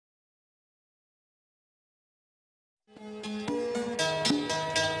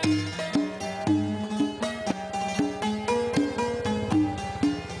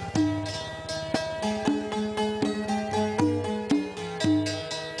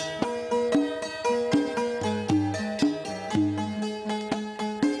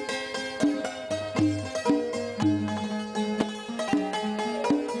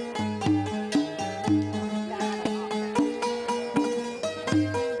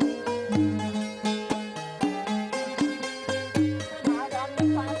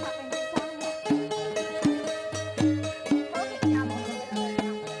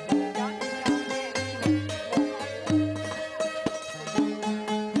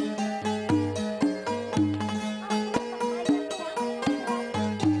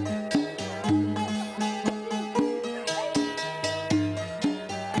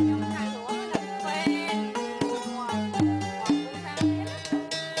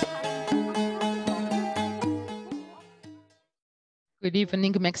Good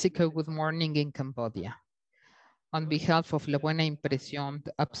evening, Mexico. Good morning in Cambodia. On behalf of La Buena Impresión,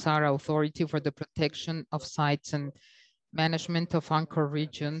 the APSARA Authority for the Protection of Sites and Management of Angkor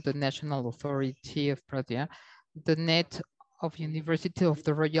Region, the National Authority of Pradia, the NET of University of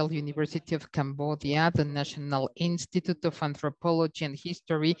the Royal University of Cambodia, the National Institute of Anthropology and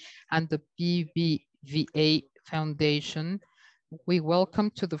History, and the BBVA Foundation, we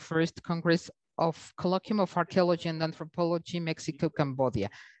welcome to the first Congress of Colloquium of Archaeology and Anthropology, Mexico-Cambodia.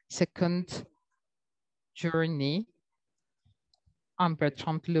 Second journey. I'm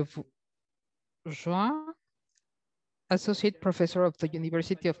Bertrand Levois, Associate Professor of the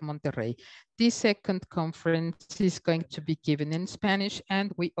University of Monterrey. This second conference is going to be given in Spanish,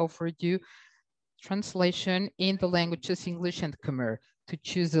 and we offer you translation in the languages English and Khmer. To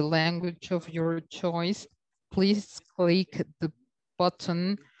choose the language of your choice, please click the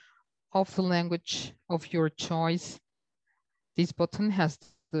button of the language of your choice. This button has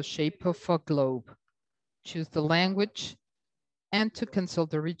the shape of a globe. Choose the language, and to cancel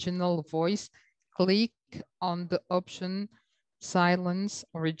the original voice, click on the option Silence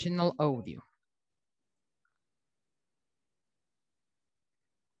Original Audio.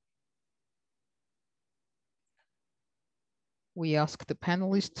 We ask the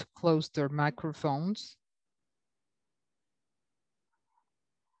panelists to close their microphones.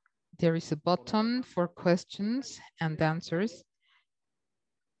 There is a button for questions and answers.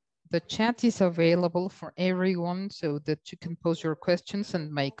 The chat is available for everyone so that you can post your questions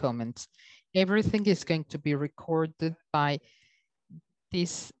and make comments. Everything is going to be recorded by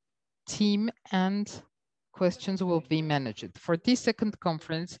this team and questions will be managed. For this second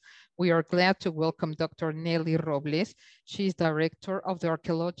conference, we are glad to welcome Dr. Nelly Robles. She is Director of the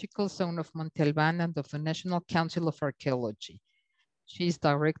Archaeological Zone of Monte Alban and of the National Council of Archeology. She is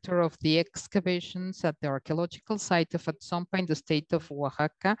Director of the excavations at the archaeological site of Atzompa in the state of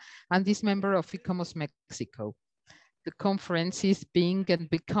Oaxaca and is member of ICOMOS Mexico. The conference is Being and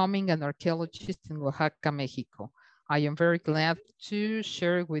Becoming an Archaeologist in Oaxaca, Mexico. I am very glad to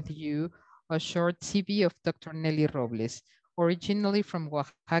share with you a short CV of Dr. Nelly Robles. Originally from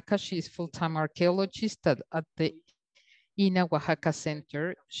Oaxaca, she is full-time archaeologist at the INAH Oaxaca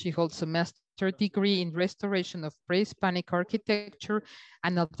Center. She holds a master's degree in restoration of pre-Hispanic architecture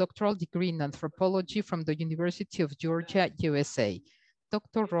and a doctoral degree in anthropology from the University of Georgia, USA.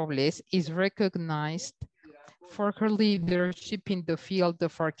 Dr. Robles is recognized for her leadership in the field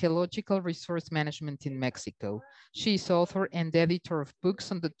of archaeological resource management in Mexico. She is author and editor of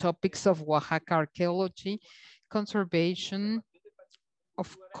books on the topics of Oaxaca archaeology, conservation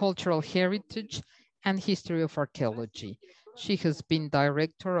of cultural heritage, and history of archaeology. She has been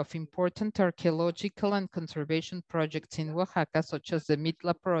director of important archaeological and conservation projects in Oaxaca, such as the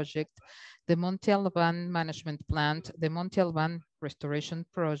Mitla project, the Monte Alban management plant, the Monte Alban restoration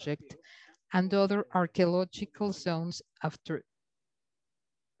project, and other archaeological zones after.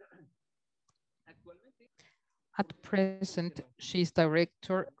 At present, she is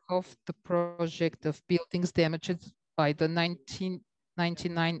director of the project of buildings damaged by the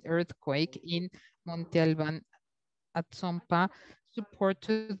 1999 earthquake in Monte Alban, Atzompa,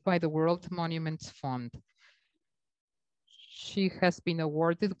 supported by the World Monuments Fund. She has been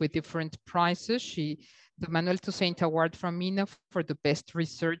awarded with different prizes. The Manuel Toussaint Award from INAH for the best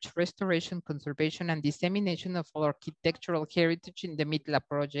research, restoration, conservation, and dissemination of architectural heritage in the Mitla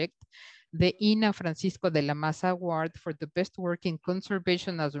project. The INAH Francisco de la Maza Award for the best work in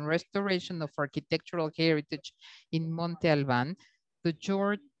conservation and restoration of architectural heritage in Monte Alban.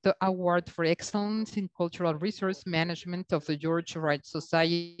 The Award for Excellence in Cultural Resource Management of the George Wright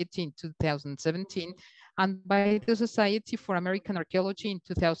Society in 2017, and by the Society for American Archaeology in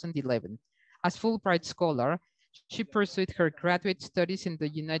 2011. As Fulbright Scholar, she pursued her graduate studies in the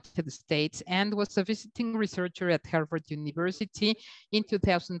United States and was a visiting researcher at Harvard University in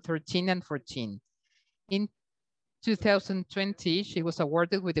 2013 and 14. In 2020, she was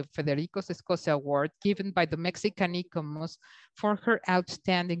awarded with the Federico Escocia Award given by the Mexican ICOMOS for her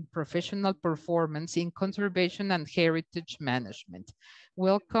outstanding professional performance in conservation and heritage management.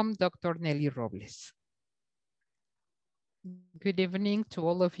 Welcome, Dr. Nelly Robles. Good evening to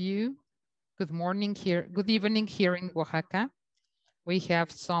all of you. Good morning here. Good evening here in Oaxaca. We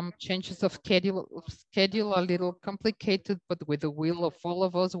have some changes of schedule a little complicated, but with the will of all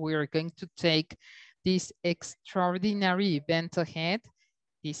of us, we are going to take this extraordinary event ahead.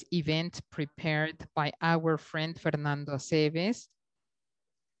 This event prepared by our friend Fernando Aceves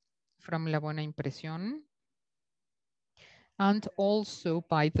from La Buena Impresión, and also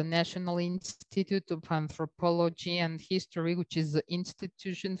by the National Institute of Anthropology and History, which is the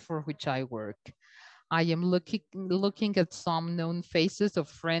institution for which I work. I am looking at some known faces of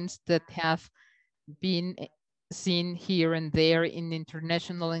friends that have been seen here and there in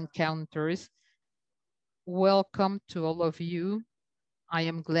international encounters. Welcome to all of you. I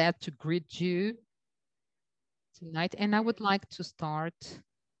am glad to greet you tonight, and I would like to start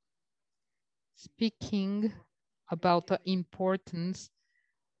speaking about the importance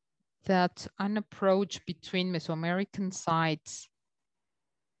that an approach between Mesoamerican sites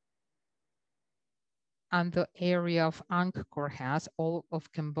and the area of Angkor has, all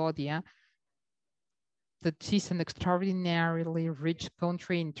of Cambodia, that is an extraordinarily rich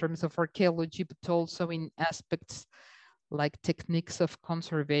country in terms of archaeology, but also in aspects like techniques of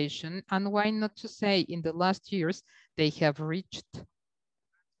conservation. And why not to say, in the last years, they have reached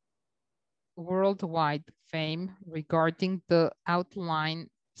worldwide fame regarding the outline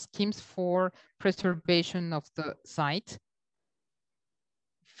schemes for preservation of the site,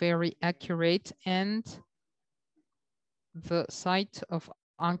 very accurate, and the site of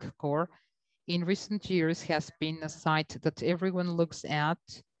Angkor in recent years has been a site that everyone looks at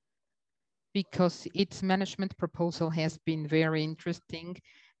because its management proposal has been very interesting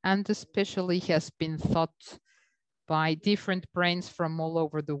and especially has been thought by different brains from all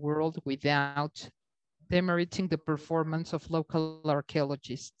over the world without demeriting the performance of local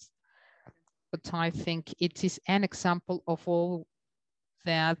archaeologists. But I think it is an example of all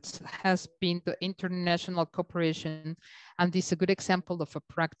that has been the international cooperation, and is a good example of a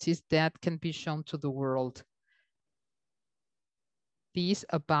practice that can be shown to the world. This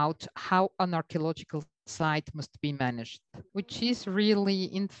about how an archaeological site must be managed, which is really,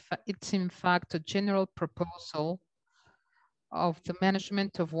 it's in fact a general proposal of the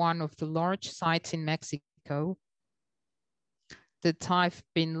management of one of the large sites in Mexico that I've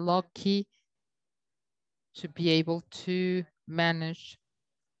been lucky to be able to manage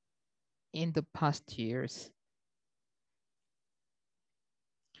in the past years.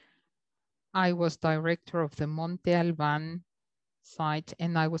 I was director of the Monte Alban site,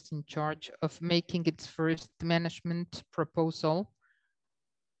 and I was in charge of making its first management proposal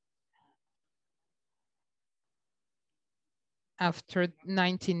after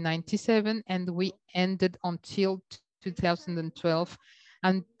 1997, and we ended until 2012.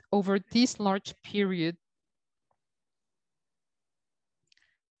 And over this large period,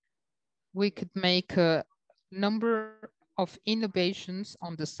 we could make a number of innovations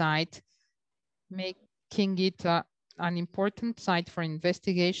on the site, making it an important site for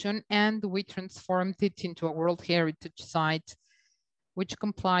investigation, and we transformed it into a World Heritage site, which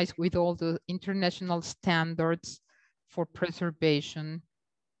complies with all the international standards for preservation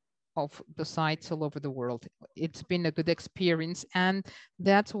of the sites all over the world. It's been a good experience, and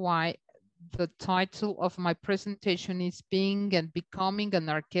that's why the title of my presentation is Being and Becoming an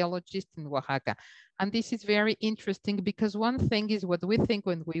Archaeologist in Oaxaca. And this is very interesting because one thing is what we think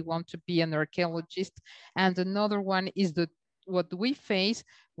when we want to be an archaeologist, and another one is what we face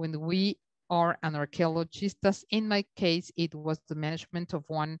when we are an archaeologist. As in my case, it was the management of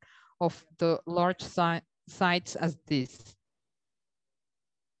one of the large sites as this.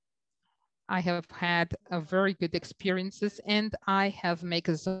 I have had a very good experiences, and I have made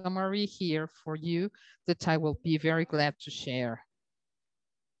a summary here for you that I will be very glad to share.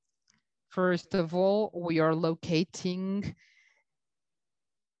 First of all, we are locating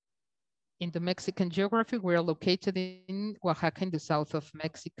in the Mexican geography. We are located in Oaxaca in the south of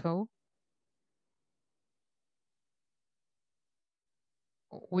Mexico.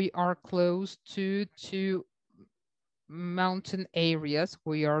 We are close to two mountain areas.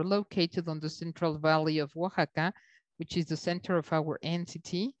 We are located on the Central Valley of Oaxaca, which is the center of our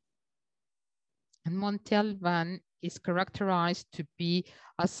entity. And Monte Alban is characterized to be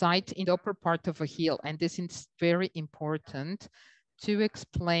a site in the upper part of a hill. And this is very important to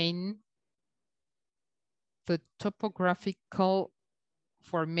explain the topographical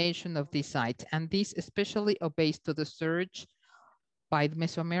formation of this site. And this especially obeys to the search by the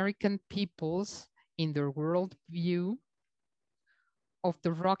Mesoamerican peoples in their worldview of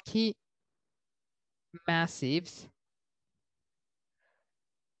the rocky massives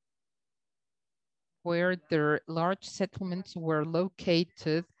where their large settlements were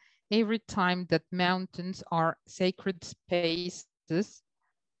located every time that mountains are sacred spaces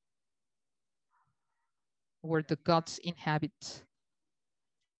where the gods inhabit,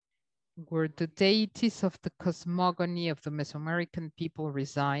 where the deities of the cosmogony of the Mesoamerican people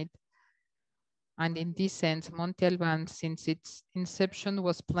reside. And in this sense, Monte Alban, since its inception,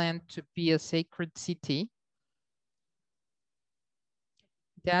 was planned to be a sacred city.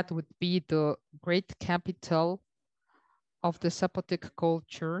 That would be the great capital of the Zapotec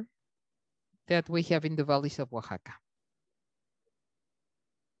culture that we have in the valleys of Oaxaca.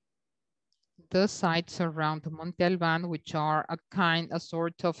 The sites around Monte Alban, which are a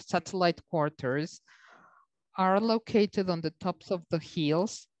sort of satellite quarters, are located on the tops of the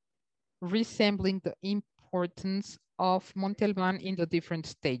hills, resembling the importance of Monte Alban in the different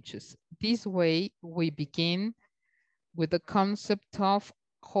stages. This way, we begin with the concept of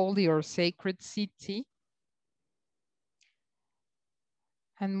holy or sacred city.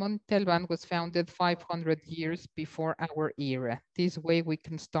 And Monte Alban was founded 500 years before our era. This way we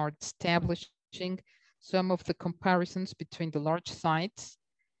can start establishing some of the comparisons between the large sites.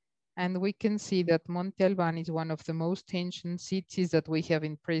 And we can see that Monte Alban is one of the most ancient cities that we have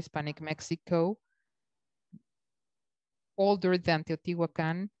in pre-Hispanic Mexico, older than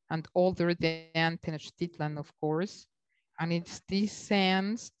Teotihuacan and older than Tenochtitlan, of course. And it's this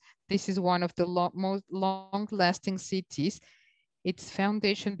sense, this is one of the most long-lasting cities. Its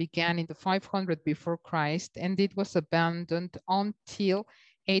foundation began in the 500 before Christ, and it was abandoned until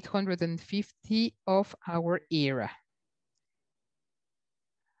 850 of our era.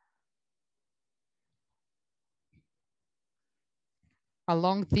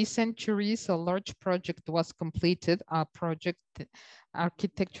 Along these centuries, a large project was completed,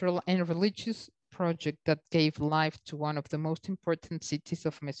 architectural and religious project that gave life to one of the most important cities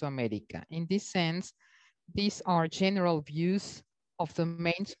of Mesoamerica. In this sense, these are general views of the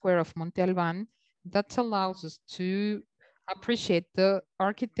main square of Monte Alban that allows us to appreciate the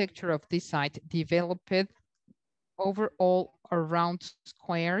architecture of this site developed overall around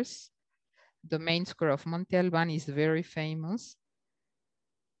squares. The main square of Monte Alban is very famous,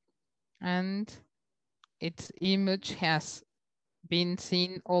 and its image has been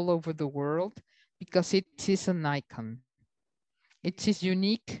seen all over the world because it is an icon. It is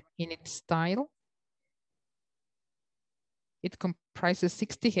unique in its style. It comprises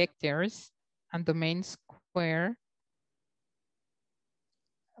 60 hectares and the main square.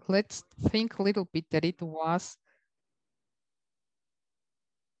 Let's think a little bit that it was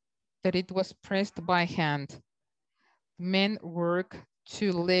pressed by hand. Men work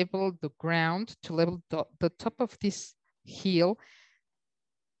to level the ground, to level the top of this hill.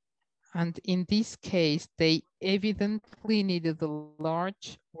 And in this case, they evidently needed a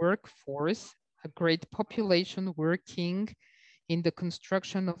large workforce, a great population working in the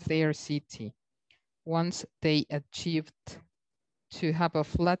construction of their city. Once they achieved to have a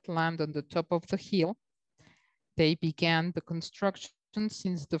flat land on the top of the hill, they began the construction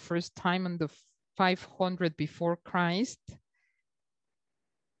since the first time in the 500 before Christ.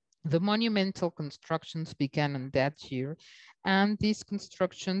 The monumental constructions began in that year, and these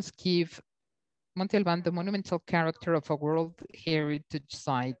constructions give Monte Alban the monumental character of a World Heritage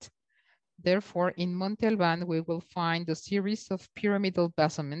Site. Therefore, in Monte Alban, we will find a series of pyramidal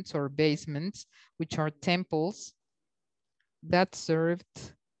basements or basements, which are temples that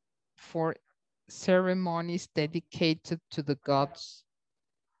served for ceremonies dedicated to the gods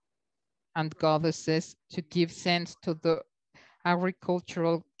and goddesses to give sense to the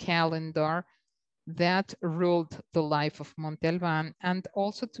agricultural calendar that ruled the life of Monte Alban, and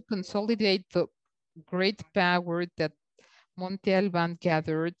also to consolidate the great power that Monte Alban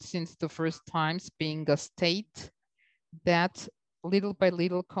gathered since the first times, being a state that little by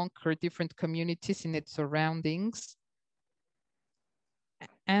little conquered different communities in its surroundings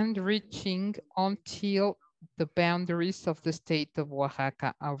and reaching until the boundaries of the state of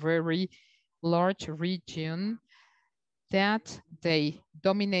Oaxaca, a very large region that they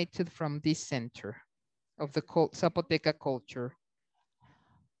dominated from this center of the Zapoteca culture.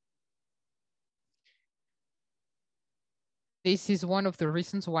 This is one of the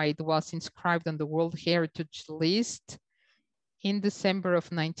reasons why it was inscribed on the World Heritage List in December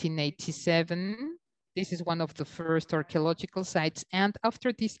of 1987. This is one of the first archaeological sites. And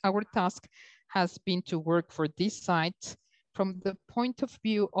after this, our task has been to work for this site from the point of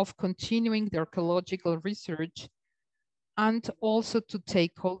view of continuing the archaeological research and also to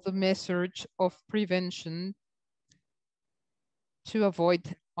take all the measures of prevention to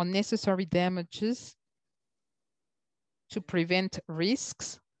avoid unnecessary damages, to prevent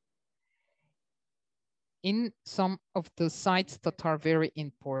risks in some of the sites that are very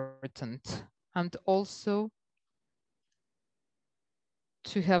important, and also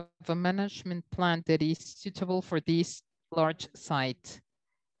to have a management plan that is suitable for this large site.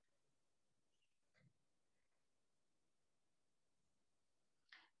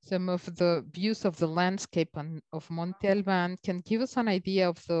 Some of the views of the landscape of Monte Alban can give us an idea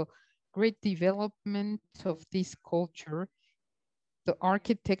of the great development of this culture. The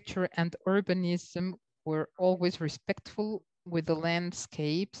architecture and urbanism were always respectful with the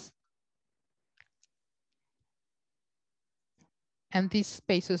landscapes. And these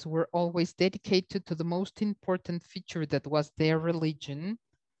spaces were always dedicated to the most important feature that was their religion.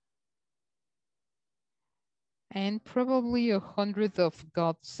 And probably 100 of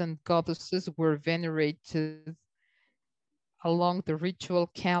gods and goddesses were venerated along the ritual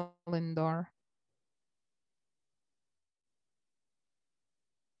calendar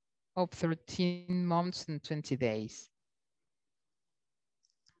of 13 months and 20 days.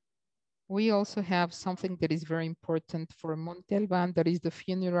 We also have something that is very important for Monte Alban, that is the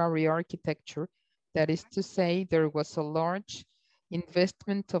funerary architecture. That is to say, there was a large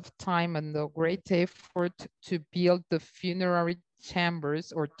investment of time and a great effort to build the funerary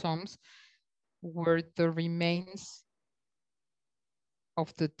chambers or tombs where the remains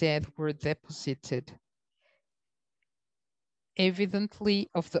of the dead were deposited. Evidently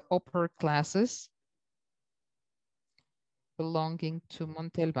of the upper classes belonging to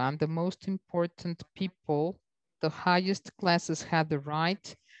Monte Alban, the most important people, the highest classes had the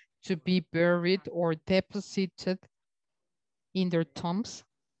right to be buried or deposited in their tombs,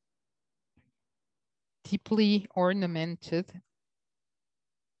 deeply ornamented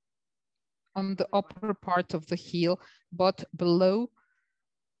on the upper part of the hill, but below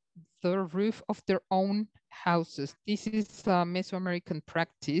the roof of their own houses. This is a Mesoamerican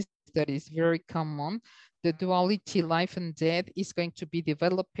practice that is very common. The duality, life and death, is going to be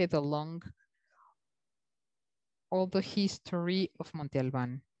developed along all the history of Monte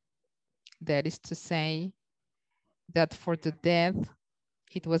Alban. That is to say that for the dead,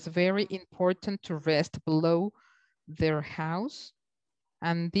 it was very important to rest below their house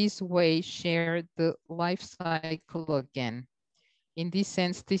and this way share the life cycle again. In this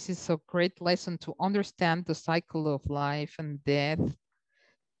sense, this is a great lesson to understand the cycle of life and death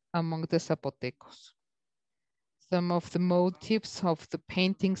among the Zapotecos. Some of the motifs of the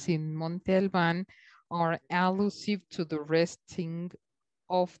paintings in Monte Alban are allusive to the resting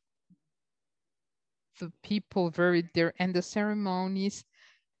of the people buried there and the ceremonies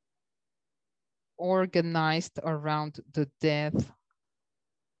organized around the death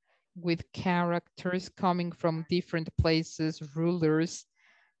with characters coming from different places, rulers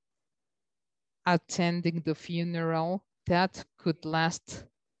attending the funeral that could last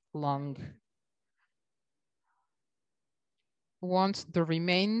long. Once the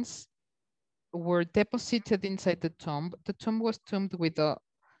remains were deposited inside the tomb was tombed with a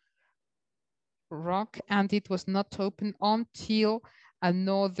rock and it was not opened until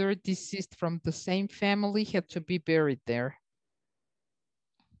another deceased from the same family had to be buried there.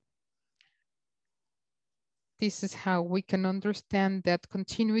 This is how we can understand that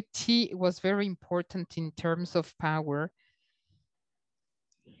continuity was very important in terms of power.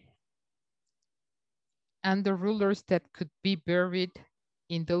 And the rulers that could be buried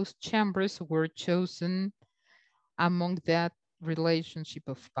in those chambers were chosen among that relationship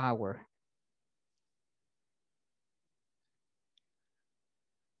of power.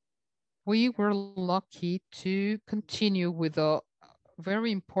 We were lucky to continue with a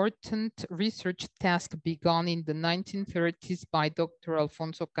very important research task begun in the 1930s by Dr.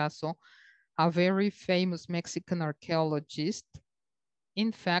 Alfonso Caso, a very famous Mexican archaeologist.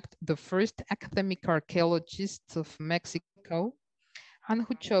 In fact, the first academic archaeologist of Mexico, and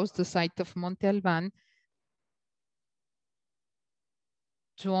who chose the site of Monte Alban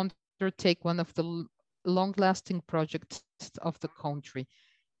to undertake one of the long-lasting projects of the country.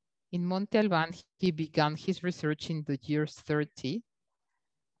 In Monte Alban, he began his research in the years 30.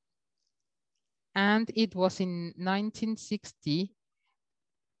 And it was in 1960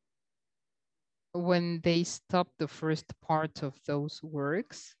 when they stopped the first part of those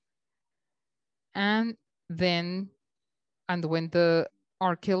works. And when the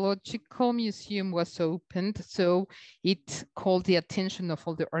archaeological museum was opened, so it called the attention of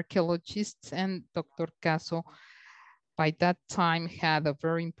all the archaeologists, and Dr. Caso by that time had a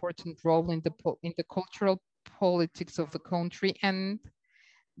very important role in the cultural politics of the country, and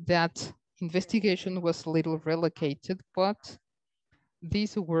that investigation was a little relegated, but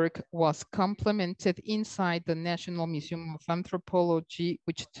this work was complemented inside the National Museum of Anthropology,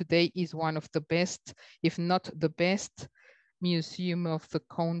 which today is one of the best, if not the best, museum of the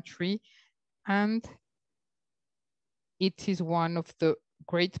country. And it is one of the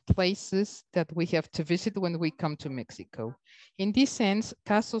great places that we have to visit when we come to Mexico. In this sense,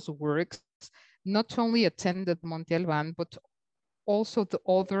 Caso's works not only attended Monte Alban, but also the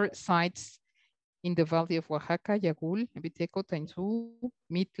other sites in the Valley of Oaxaca, Yagul, Biteco, Tainzú,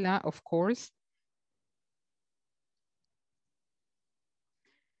 Mitla, of course.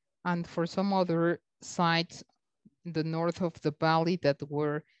 And for some other sites in the north of the valley that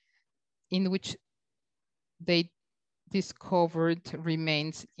were in which they discovered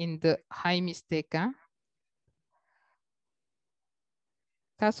remains in the High Mixteca.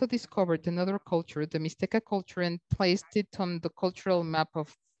 Caso discovered another culture, the Mixteca culture, and placed it on the cultural map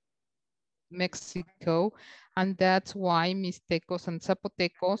of Mexico. And that's why Mixtecos and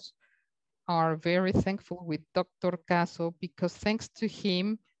Zapotecos are very thankful with Dr. Caso, because thanks to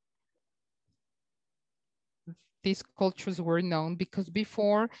him, these cultures were known, because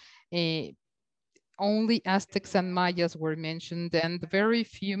before only Aztecs and Mayas were mentioned, and very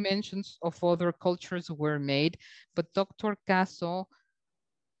few mentions of other cultures were made. But Dr. Caso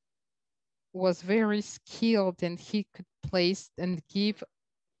was very skilled, and he could place and give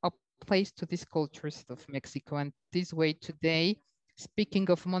a place to these cultures of Mexico. And this way today, speaking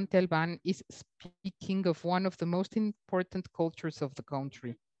of Monte Alban is speaking of one of the most important cultures of the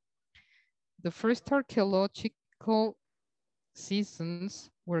country. The first archaeological seasons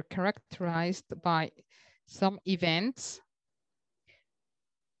were characterized by some events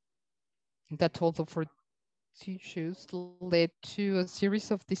that, although fortuitous, led to a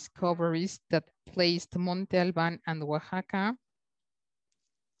series of discoveries that placed Monte Alban and Oaxaca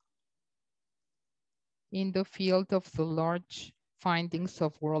in the field of the large findings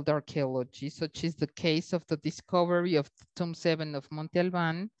of world archaeology, such is the case of the discovery of the Tomb 7 of Monte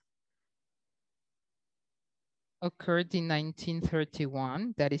Alban, occurred in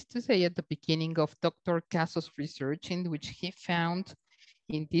 1931, that is to say at the beginning of Dr. Caso's research, in which he found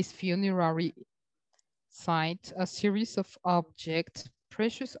in this funerary site a series of objects,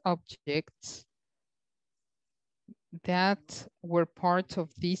 precious objects, that were part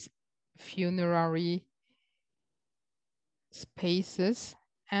of these funerary spaces,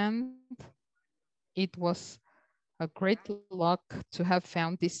 and it was a great luck to have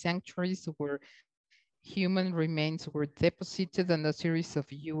found these sanctuaries where human remains were deposited and a series of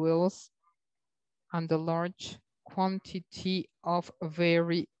jewels and a large quantity of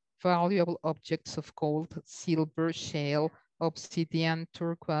very valuable objects of gold, silver, shale, obsidian,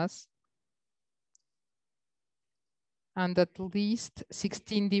 turquoise, and at least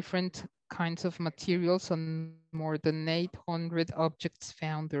 16 different kinds of materials and more than 800 objects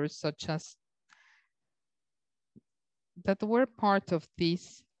found there, such as that were part of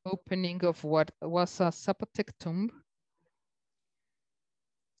this opening of what was a Zapotec tomb.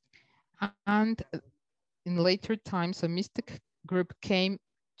 And in later times, a mystic group came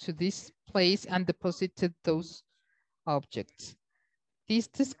to this place and deposited those objects. This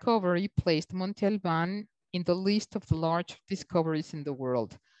discovery placed Monte Alban in the list of the large discoveries in the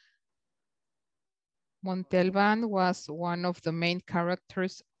world. Monte Alban was one of the main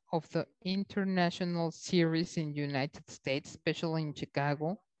characters of the international series in the United States, especially in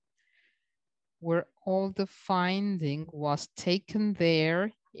Chicago, where all the finding was taken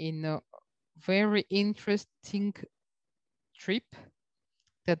there in a very interesting trip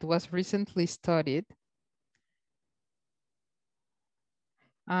that was recently studied,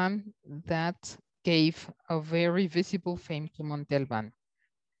 and that gave a very visible fame to Monte Alban.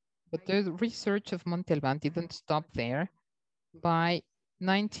 But the research of Monte Alban didn't stop there. By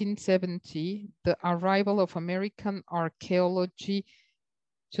 1970, the arrival of American archaeology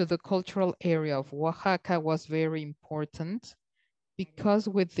to the cultural area of Oaxaca was very important, because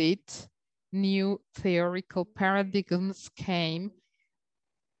with it, new theoretical paradigms came,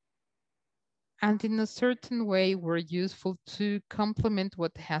 and in a certain way were useful to complement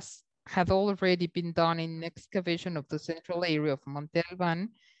what had already been done in excavation of the central area of Monte Alban.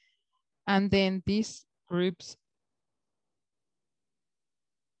 And then these groups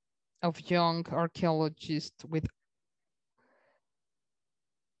of young archaeologists with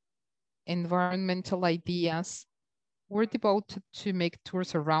environmental ideas were devoted to make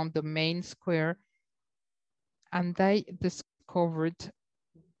tours around the main square, and they discovered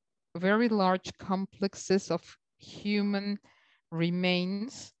very large complexes of human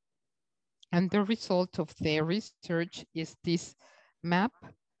remains. And the result of their research is this map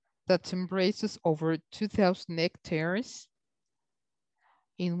that embraces over 2,000 hectares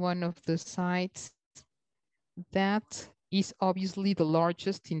in one of the sites that is obviously the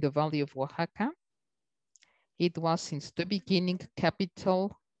largest in the Valley of Oaxaca. It was since the beginning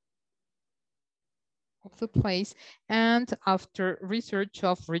capital of the place, and after research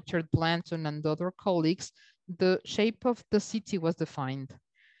of Richard Blanton and other colleagues, the shape of the city was defined.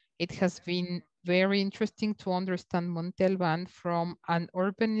 It has been very interesting to understand Monte Alban from an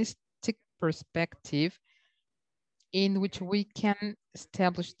urbanistic perspective, in which we can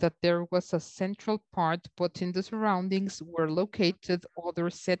establish that there was a central part, but in the surroundings were located other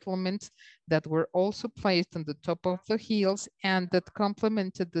settlements that were also placed on the top of the hills and that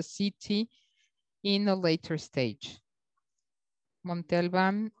complemented the city in a later stage. Monte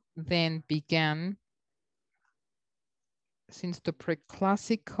Alban then began since the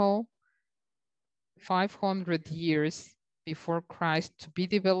preclassical 500 years before Christ to be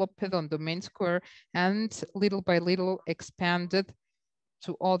developed on the main square and little by little expanded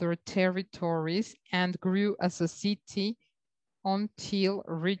to other territories and grew as a city until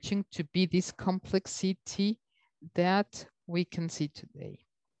reaching to be this complex city that we can see today.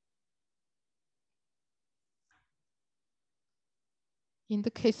 In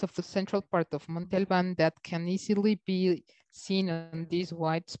the case of the central part of Monte Alban that can easily be seen on this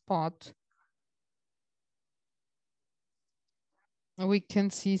white spot, we can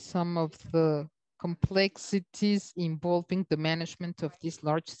see some of the complexities involving the management of this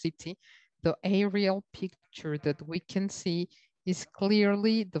large city. The aerial picture that we can see is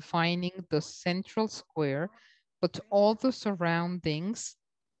clearly defining the central square, but all the surroundings,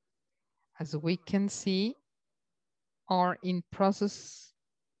 as we can see, are in process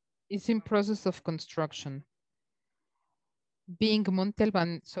of construction. Being Monte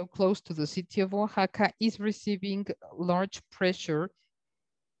Alban so close to the city of Oaxaca is receiving large pressure,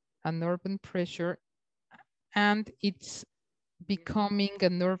 an urban pressure, and it's becoming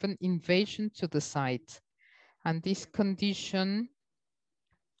an urban invasion to the site. And this condition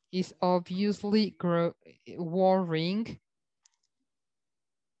is obviously worrying.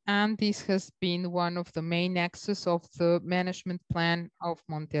 And this has been one of the main axes of the management plan of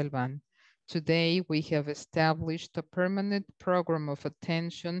Monte Alban. Today, we have established a permanent program of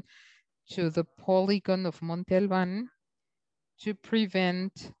attention to the polygon of Monte Alban to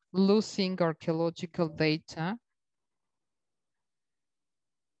prevent losing archaeological data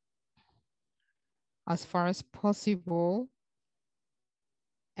as far as possible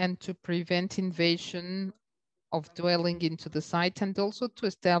and to prevent invasion of dwelling into the site, and also to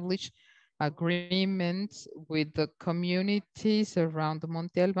establish agreements with the communities around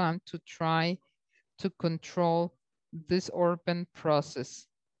Monte Alban to try to control this urban process.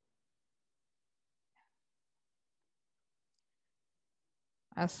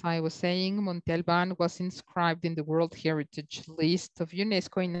 As I was saying, Monte Alban was inscribed in the World Heritage List of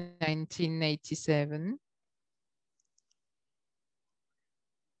UNESCO in 1987.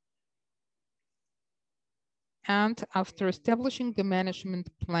 And after establishing the management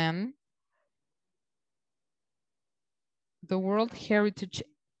plan, the World Heritage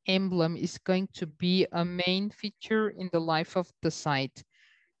emblem is going to be a main feature in the life of the site.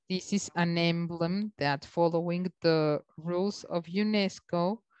 This is an emblem that, following the rules of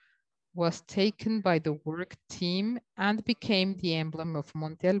UNESCO, was taken by the work team and became the emblem of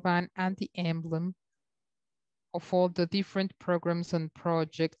Monte Alban and the emblem of all the different programs and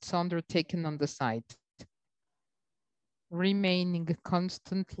projects undertaken on the site, remaining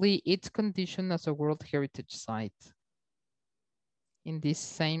constantly its condition as a World Heritage Site. In this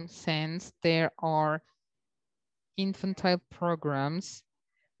same sense, there are infantile programs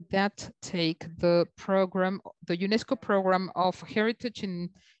that take the program, the UNESCO program of heritage in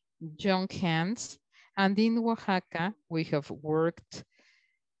young hands. And in Oaxaca, we have worked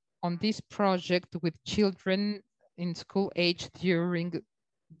on this project with children in school age. During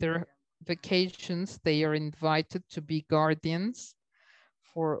their vacations, they are invited to be guardians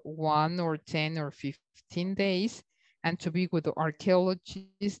for 1 or 10 or 15 days and to be with the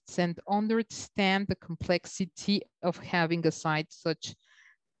archaeologists and understand the complexity of having a site such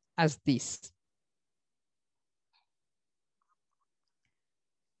as this.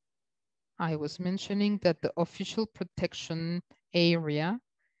 I was mentioning that the official protection area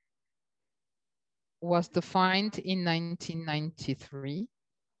was defined in 1993.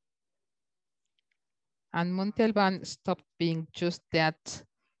 And Monte Alban stopped being just that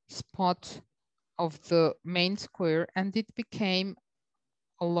spot of the main square, and it became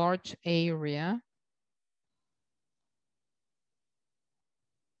a large area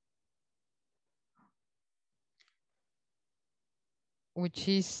which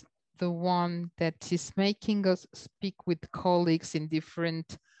is the one that is making us speak with colleagues in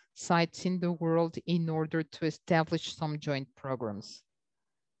different sites in the world in order to establish some joint programs.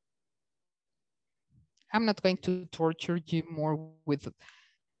 I'm not going to torture you more with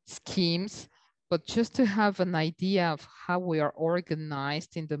schemes, but just to have an idea of how we are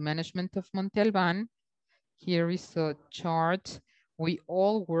organized in the management of Monte Alban, here is a chart. We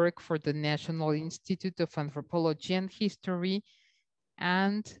all work for the National Institute of Anthropology and History,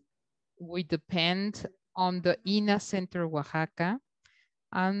 and we depend on the INAH Center Oaxaca,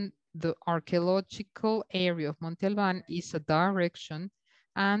 and the archaeological area of Monte Alban is a direction,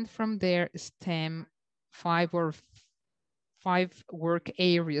 and from there stem five work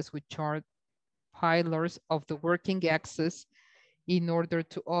areas, which are pillars of the working axis in order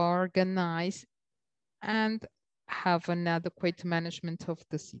to organize and have an adequate management of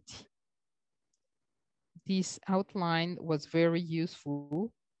the city. This outline was very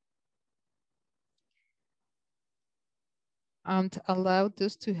useful and allowed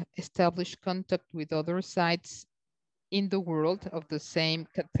us to establish contact with other sites in the world of the same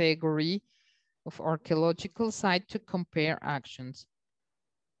category of archaeological site to compare actions.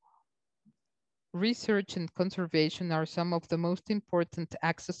 Research and conservation are some of the most important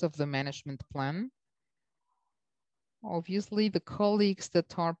axes of the management plan. Obviously, the colleagues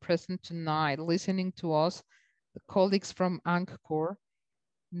that are present tonight listening to us, the colleagues from ANCCOR,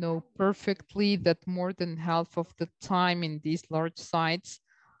 know perfectly that more than half of the time in these large sites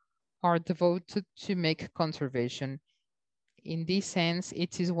are devoted to make conservation. In this sense,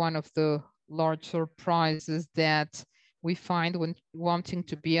 it is one of the large surprises that we find when wanting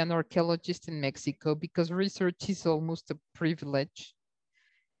to be an archaeologist in Mexico, because research is almost a privilege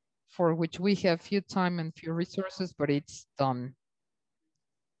for which we have few time and few resources, but it's done.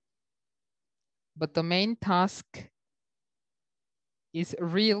 But the main task is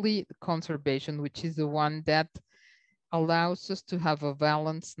really conservation, which is the one that allows us to have a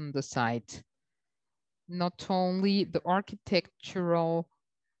balance on the site. Not only the architectural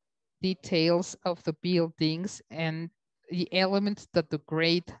details of the buildings and the elements that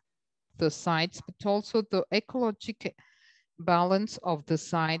degrade the sites, but also the ecological balance of the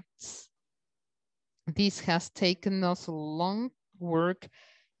sites. This has taken us a long work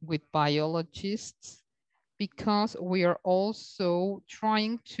with biologists because we are also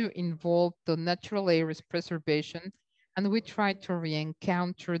trying to involve the natural areas preservation, and we try to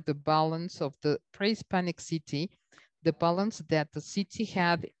re-encounter the balance of the pre-Hispanic city, the balance that the city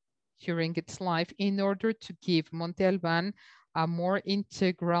had during its life, in order to give Monte Alban a more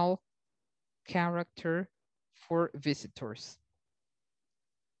integral character for visitors.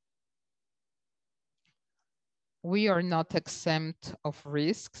 We are not exempt of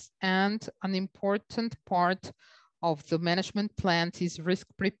risks, and an important part of the management plan is risk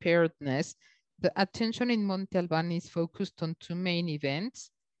preparedness. The attention in Monte Alban is focused on two main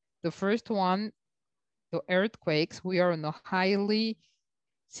events. The first one, the earthquakes. We are in a highly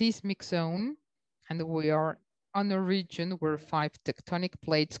seismic zone, and we are on a region where 5 tectonic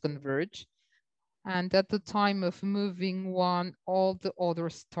plates converge. And at the time of moving one, all the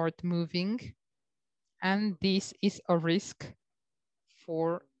others start moving. And this is a risk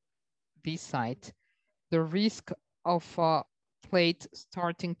for this site. The risk of a plate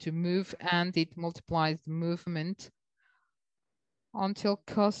starting to move, and it multiplies the movement until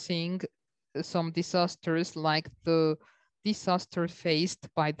causing some disasters like the disaster faced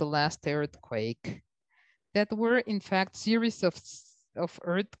by the last earthquake. That were in fact series of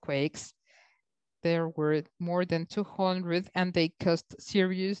earthquakes. There were more than 200, and they caused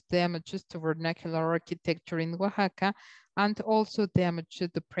serious damages to vernacular architecture in Oaxaca, and also damaged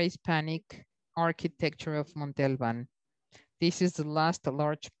the pre-Hispanic architecture of Monte Alban. This is the last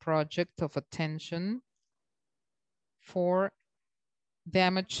large project of attention for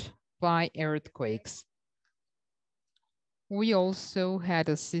damage by earthquakes. We also had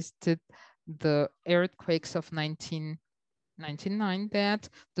assisted the earthquakes of 1999 that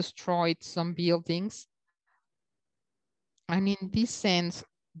destroyed some buildings. And in this sense,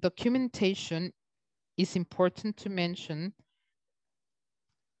 documentation is important to mention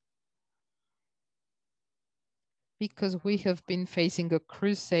because we have been facing a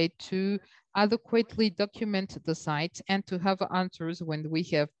crusade to adequately document the sites and to have answers when we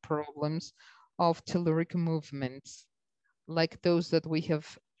have problems of telluric movements, like those that we have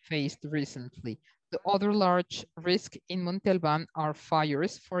faced recently. The other large risk in Monte Alban are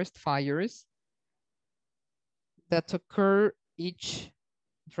fires, forest fires, that occur each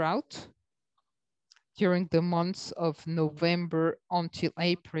drought during the months of November until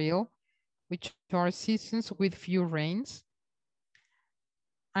April, which are seasons with few rains.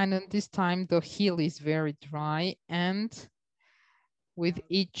 And at this time, the hill is very dry, and with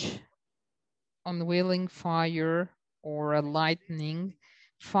each unwilling fire or a lightning,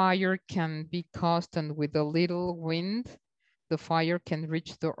 fire can be caused, and with a little wind, the fire can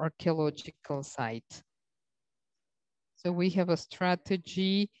reach the archaeological site. So we have a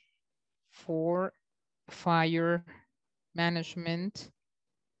strategy for fire management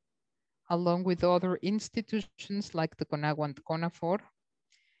along with other institutions like the CONAGUA and CONAFOR.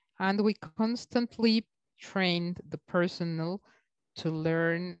 And we constantly trained the personnel to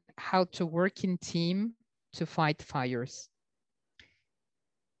learn how to work in team to fight fires.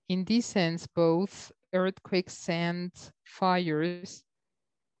 In this sense, both earthquakes and fires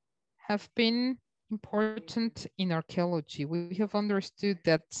have been important in archaeology. We have understood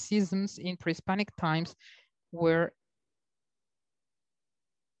that seisms in pre-Hispanic times were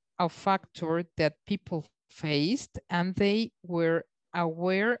a factor that people faced, and they were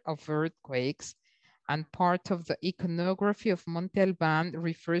aware of earthquakes. And part of the iconography of Monte Alban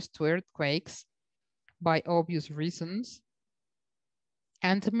refers to earthquakes by obvious reasons.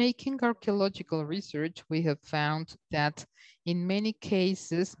 And making archaeological research, we have found that in many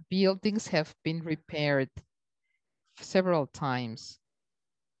cases, buildings have been repaired several times.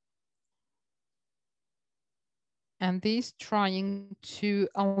 And this trying to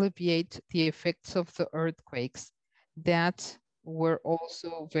alleviate the effects of the earthquakes that were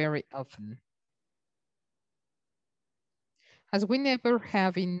also very often. As we never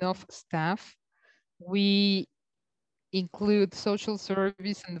have enough staff, we include social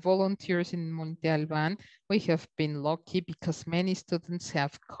service and volunteers in Monte Alban. We have been lucky because many students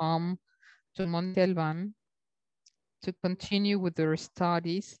have come to Monte Alban to continue with their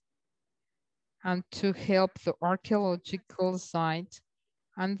studies and to help the archaeological site.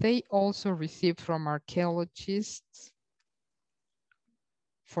 And they also receive from archaeologists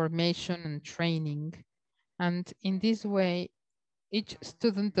formation and training. And in this way, each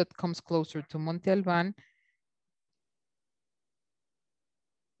student that comes closer to Monte Alban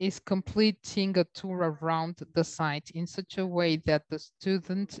is completing a tour around the site in such a way that the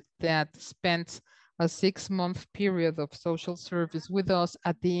student that spends a 6-month period of social service with us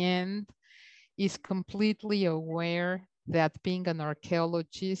at the end is completely aware that being an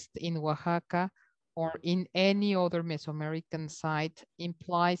archaeologist in Oaxaca or in any other Mesoamerican site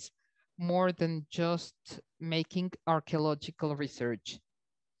implies more than just making archaeological research.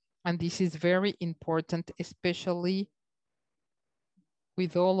 And this is very important, especially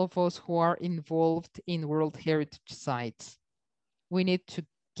with all of us who are involved in World Heritage sites. We need to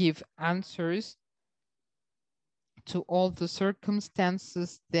give answers to all the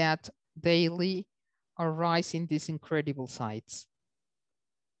circumstances that daily arise in these incredible sites.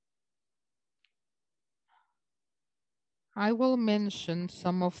 I will mention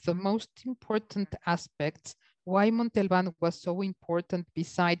some of the most important aspects why Monte Alban was so important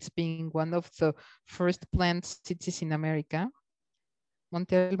besides being one of the first planned cities in America.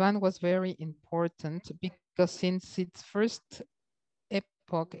 Monte Alban was very important because since its first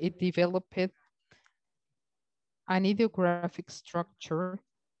epoch, it developed an ideographic structure,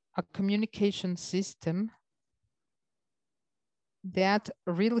 a communication system that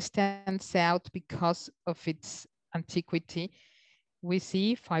really stands out because of its antiquity. We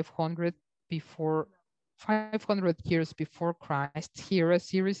see 500 years before Christ, here a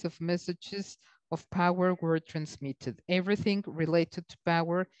series of messages of power were transmitted, everything related to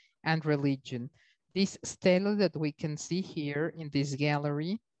power and religion. This stele that we can see here in this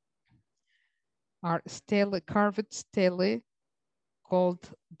gallery are carved stele called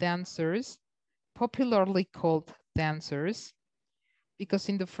dancers, popularly called dancers, because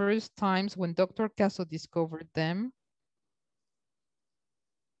in the first times when Dr. Caso discovered them,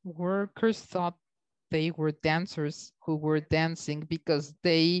 workers thought they were dancers who were dancing because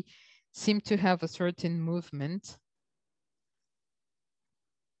they seemed to have a certain movement.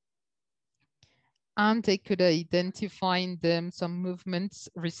 And they could identify in them some movements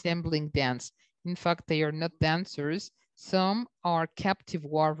resembling dance. In fact, they are not dancers. Some are captive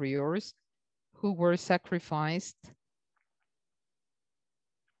warriors who were sacrificed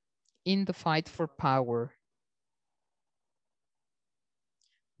in the fight for power.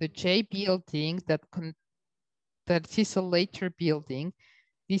 The J building that is a later building.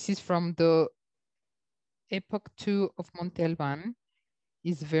 This is from the Epoch 2 of Monte Alban,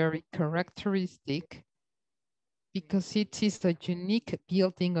 is very characteristic because it is a unique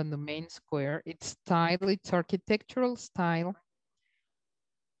building on the main square. Its style, its architectural style,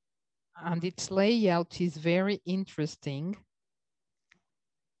 and its layout is very interesting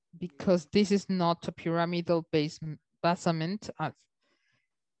because this is not a pyramidal basement, but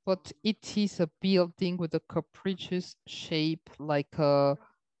it is a building with a capricious shape like a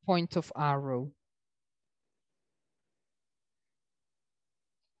point of arrow.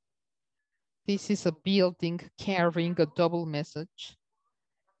 This is a building carrying a double message.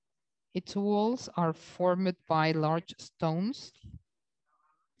 Its walls are formed by large stones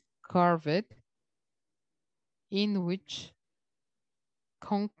carved in which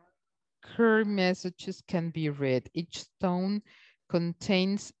conquer messages can be read. Each stone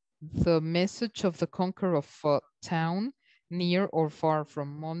contains the message of the conqueror of a town near or far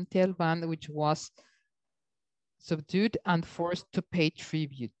from Monte Alban, which was subdued and forced to pay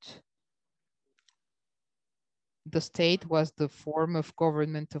tribute. The state was the form of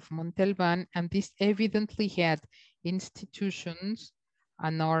government of Monte Alban, and this evidently had institutions,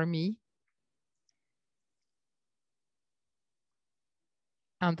 an army,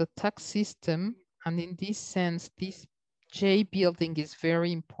 and the tax system. And in this sense, this J building is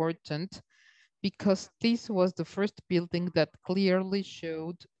very important because this was the first building that clearly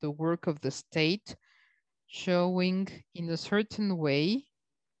showed the work of the state, showing in a certain way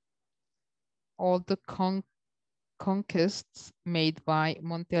all the conquests made by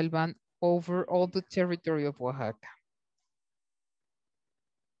Monte Alban over all the territory of Oaxaca.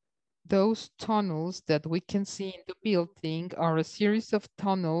 Those tunnels that we can see in the building are a series of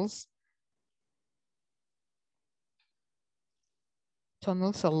tunnels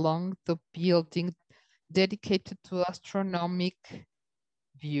along the building dedicated to astronomic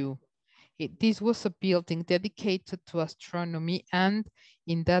view. This was a building dedicated to astronomy, and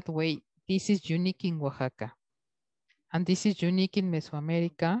in that way, this is unique in Oaxaca. And this is unique in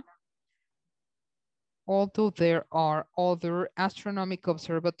Mesoamerica, although there are other astronomic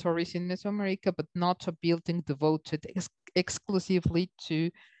observatories in Mesoamerica, but not a building devoted exclusively to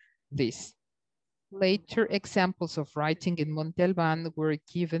this. Later examples of writing in Monte Alban were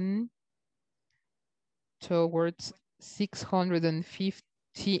given towards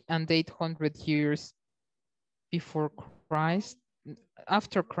 650 and 800 years before Christ,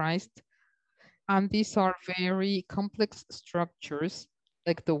 after Christ. And these are very complex structures,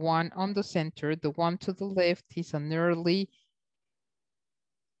 like the one on the center. The one to the left is an early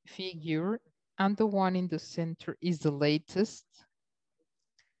figure, and the one in the center is the latest.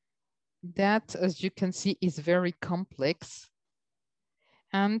 That, as you can see, is very complex,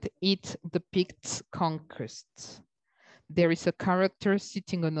 and it depicts conquests. There is a character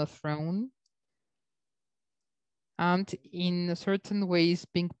sitting on a throne, and in certain ways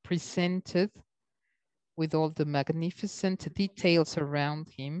being presented with all the magnificent details around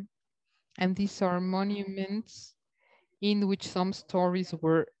him. And these are monuments in which some stories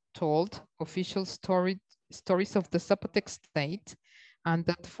were told, official stories of the Zapotec state, and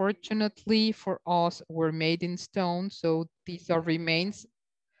that fortunately for us were made in stone, so these are remains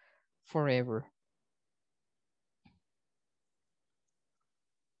forever.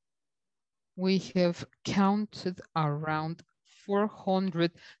 We have counted around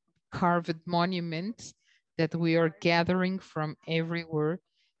 400 carved monuments that we are gathering from everywhere,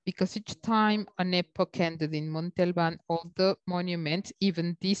 because each time an epoch ended in Monte Alban, all the monuments,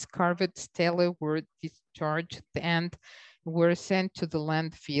 even these carved stelae, were discharged and were sent to the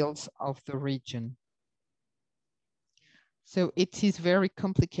landfills of the region. So it is very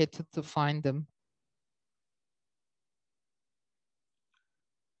complicated to find them.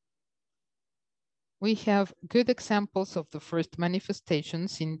 We have good examples of the first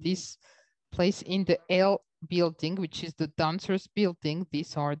manifestations in this place in the L building, which is the dancers building.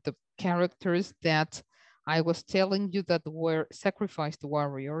 These are the characters that I was telling you that were sacrificed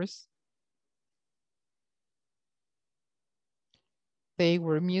warriors. They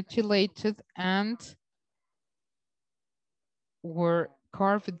were mutilated and were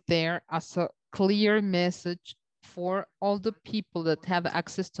carved there as a clear message for all the people that have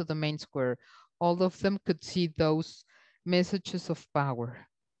access to the main square. All of them could see those messages of power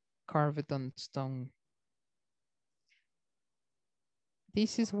carved on stone.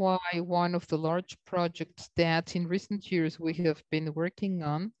 This is why one of the large projects that in recent years we have been working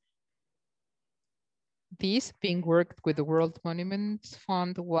on, this being worked with the World Monuments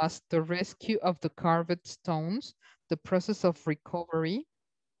Fund, was the rescue of the carved stones, the process of recovery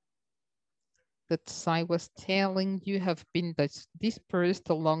that I was telling you have been dispersed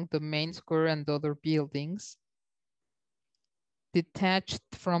along the main square and other buildings, detached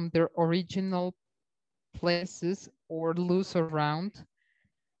from their original places or loose around.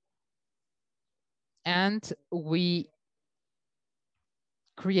 And we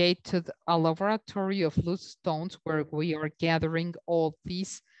created a laboratory of loose stones where we are gathering all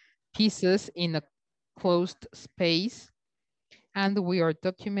these pieces in a closed space, and we are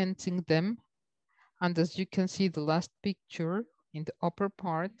documenting them. And as you can see, the last picture in the upper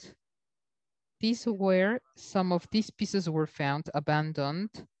part, these were some of these pieces were found abandoned,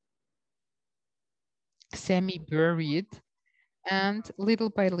 semi-buried, and little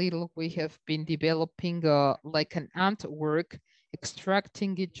by little we have been developing like an ant work,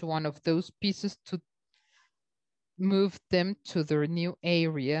 extracting each one of those pieces to move them to their new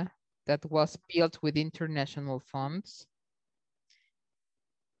area that was built with international funds.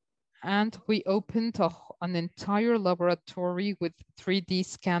 And we opened an entire laboratory with 3D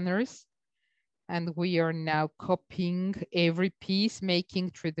scanners. And we are now copying every piece,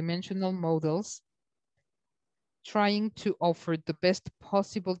 making three-dimensional models. trying to offer the best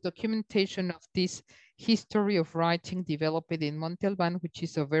possible documentation of this history of writing developed in Monte Alban, which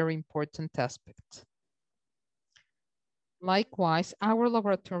is a very important aspect. Likewise, our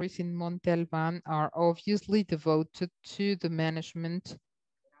laboratories in Monte Alban are obviously devoted to the management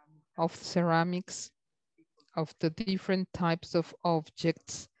of ceramics, of the different types of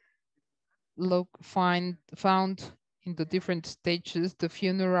objects found in the different stages, the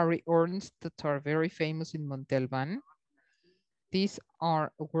funerary urns that are very famous in Monte Alban. These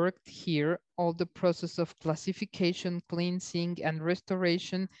are worked here. All the process of classification, cleansing, and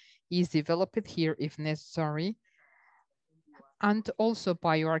restoration is developed here if necessary. And also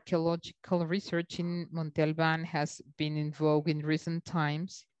bioarchaeological research in Monte Alban has been in vogue in recent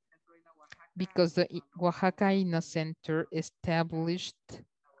times because the Oaxaca INAH Center established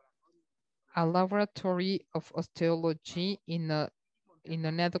a laboratory of osteology in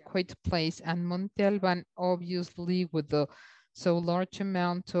an adequate place, and Monte Alban, obviously with the so large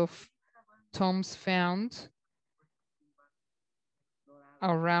amount of tombs found,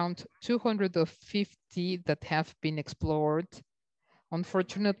 around 250 that have been explored.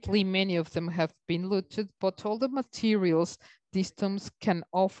 Unfortunately, many of them have been looted, but all the materials these tombs can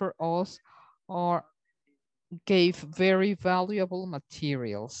offer us gave very valuable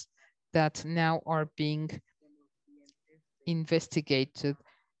materials that now are being investigated.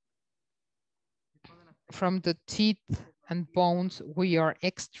 From the teeth and bones, we are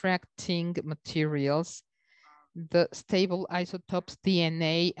extracting materials, the stable isotopes,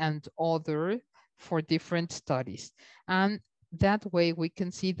 DNA, and other for different studies. And that way we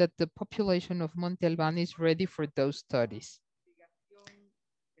can see that the population of Monte Alban is ready for those studies.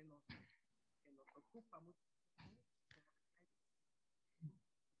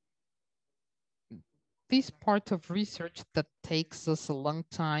 This part of research that takes us a long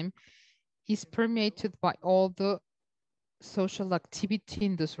time is permeated by all the social activity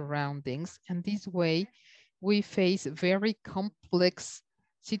in the surroundings. And this way we face very complex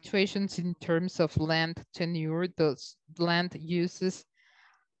situations in terms of land tenure, the land uses,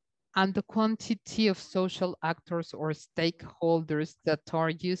 and the quantity of social actors or stakeholders that are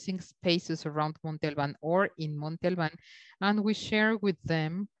using spaces around Monte Alban or in Monte Alban, and we share with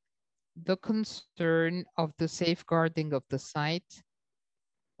them the concern of the safeguarding of the site,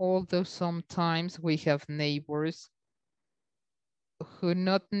 although sometimes we have neighbors who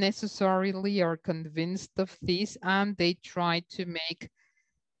not necessarily are convinced of this, and they try to make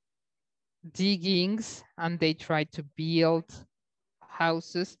diggings and they try to build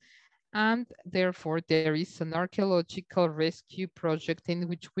houses, and therefore there is an archaeological rescue project in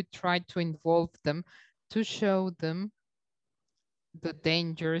which we try to involve them to show them the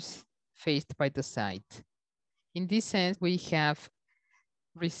dangers faced by the site. In this sense, we have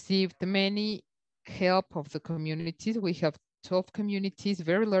received many help of the communities. We have 12 communities,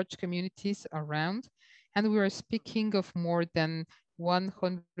 very large communities around, and we are speaking of more than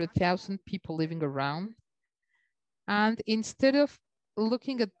 100,000 people living around. And instead of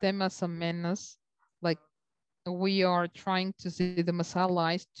looking at them as a menace, like we are trying to see them as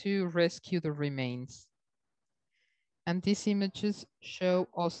allies to rescue the remains. And these images show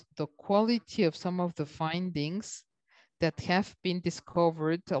us the quality of some of the findings that have been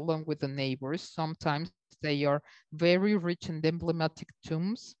discovered along with the neighbors. Sometimes they are very rich and emblematic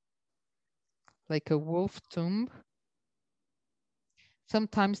tombs, like a wolf tomb.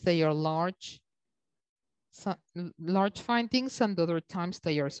 Sometimes they are large findings, and other times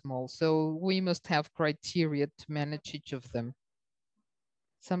they are small. So we must have criteria to manage each of them.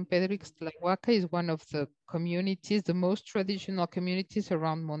 San Pedro Ixtlahuaca is one of the communities, the most traditional communities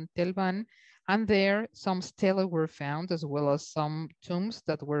around Monte Alban. And there some stelae were found, as well as some tombs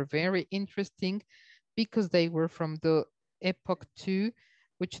that were very interesting because they were from the Epoch II,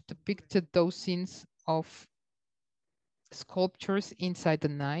 which depicted those scenes of sculptures inside the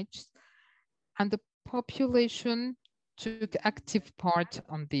niches. And the population took active part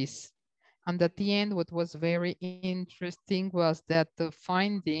on this. And at the end, what was very interesting was that the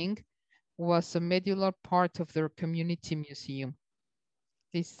finding was a medular part of their community museum.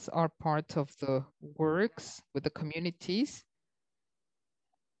 These are part of the works with the communities.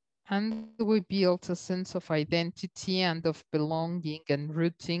 And we built a sense of identity and of belonging and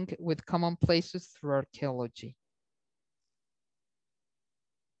rooting with common places through archaeology.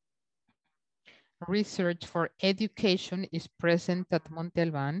 Research for education is present at Monte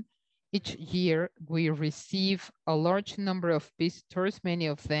Alban. Each year, we receive a large number of visitors, many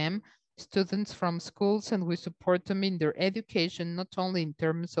of them students from schools, and we support them in their education, not only in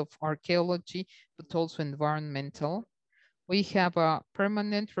terms of archaeology, but also environmental. We have a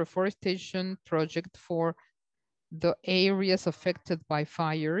permanent reforestation project for the areas affected by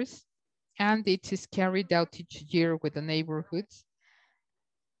fires, and it is carried out each year with the neighborhoods.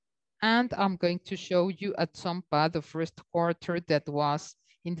 And I'm going to show you Atzompa, the first quarter that was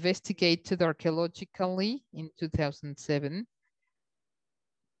investigated archaeologically in 2007.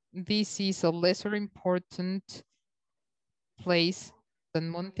 This is a lesser important place than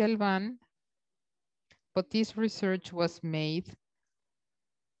Monte Alban, but this research was made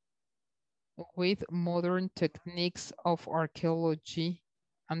with modern techniques of archaeology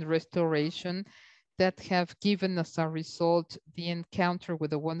and restoration that have given as a result the encounter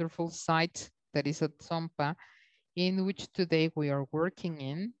with a wonderful site that is Atzompa, in which today we are working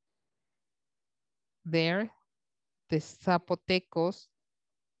in. There, the Zapotecos,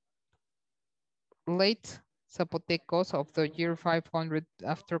 late Zapotecos of the year 500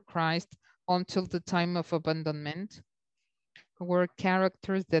 after Christ until the time of abandonment, were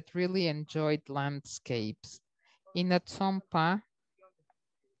characters that really enjoyed landscapes. In Atzompa,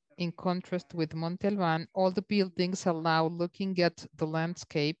 in contrast with Monte Alban, all the buildings allow looking at the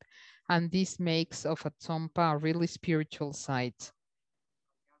landscape, and this makes of Atzompa a really spiritual site.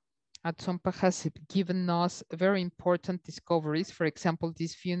 Atzompa has given us very important discoveries. For example,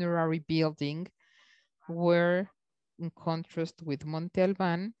 this funerary building, where in contrast with Monte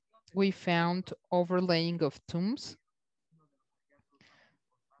Alban, we found overlaying of tombs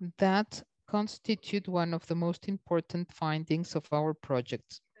that constitute one of the most important findings of our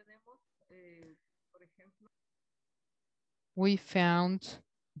project. We found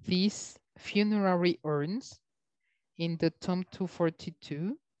these funerary urns in the tomb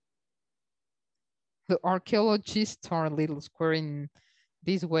 242. The archaeologists are a little square in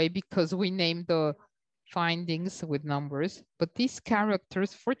this way because we named the findings with numbers, but these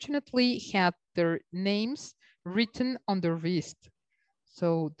characters fortunately had their names written on the wrist.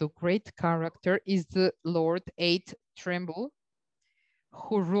 So the great character is the Lord 8 Tremble,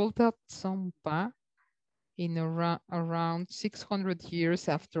 who ruled Atzompa in around 600 years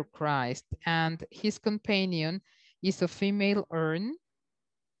after Christ, and his companion is a female urn,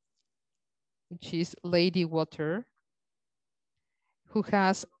 which is Lady Water, who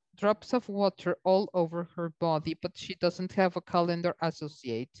has drops of water all over her body, but she doesn't have a calendar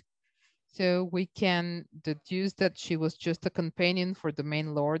associate. So we can deduce that she was just a companion for the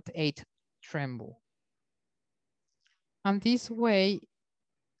main Lord 8 Tremble. And this way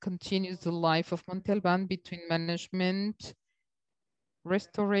continues the life of Monte Alban between management,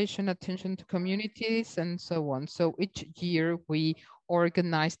 restoration, attention to communities, and so on. So each year we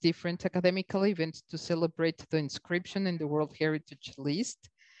organize different academical events to celebrate the inscription in the World Heritage List.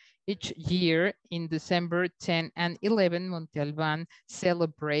 Each year in December 10 and 11, Monte Alban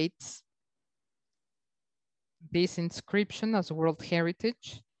celebrates this inscription as World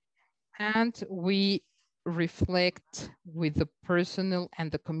Heritage, and we reflect with the personnel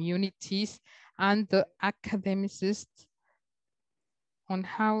and the communities and the academicists on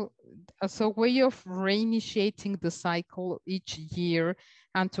how, as a way of reinitiating the cycle each year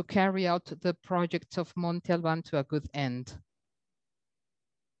and to carry out the projects of Monte Alban to a good end.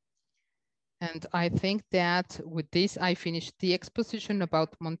 And I think that with this, I finished the exposition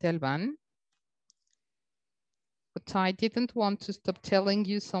about Monte Alban. But I didn't want to stop telling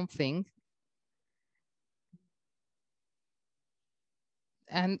you something.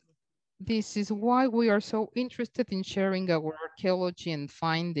 And this is why we are so interested in sharing our archaeology and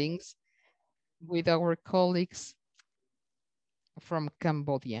findings with our colleagues from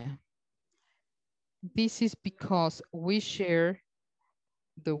Cambodia. This is because we share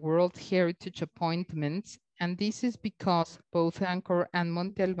the World Heritage appointments, and this is because both Angkor and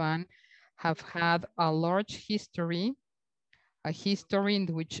Monte Alban have had a large history, a history in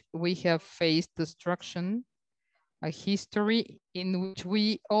which we have faced destruction, a history in which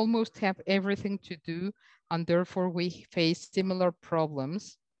we almost have everything to do, and therefore we face similar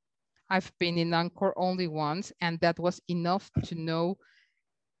problems. I've been in Angkor only once, and that was enough to know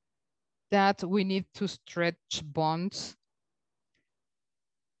that we need to stretch bonds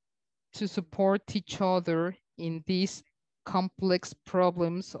to support each other in these complex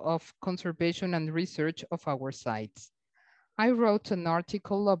problems of conservation and research of our sites. I wrote an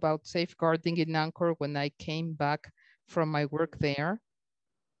article about safeguarding in Angkor when I came back from my work there.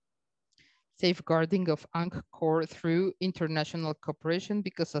 Safeguarding of Angkor through international cooperation,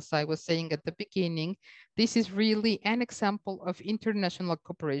 because as I was saying at the beginning, this is really an example of international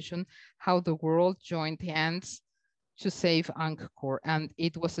cooperation, how the world joined hands to save Angkor, and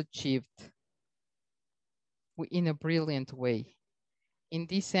it was achieved in a brilliant way. In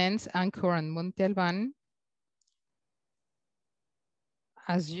this sense, Angkor and Monte Alban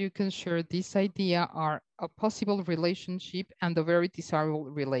as you can share this idea, are a possible relationship and a very desirable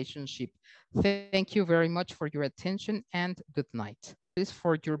relationship. Thank you very much for your attention and good night. This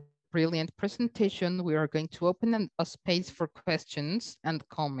for your brilliant presentation. We are going to open a space for questions and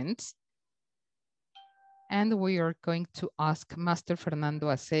comments. And we are going to ask Master Fernando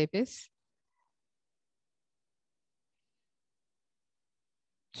Aceves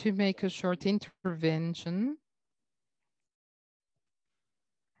to make a short intervention.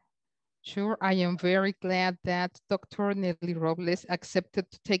 Sure, I am very glad that Dr. Nelly Robles accepted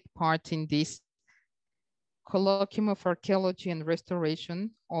to take part in this Colloquium of Archaeology and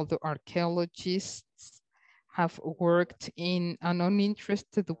Restoration. Although archaeologists have worked in an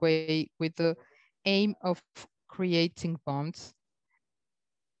uninterested way with the aim of creating bonds.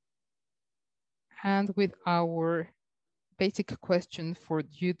 And with our basic question for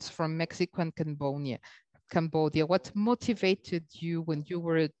youths from Mexico and Cambodia, what motivated you when you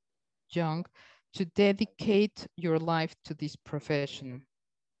were young to dedicate your life to this profession?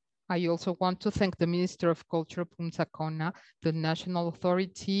 I also want to thank the Minister of Culture, Pumsacona, the National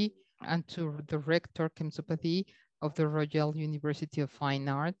Authority, and to the Rector, Kemsupadi, of the Royal University of Fine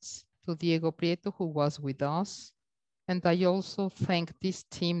Arts, to Diego Prieto, who was with us. And I also thank this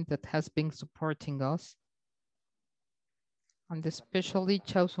team that has been supporting us. And especially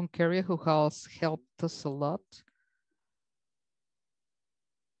Chausun Kerry, who has helped us a lot.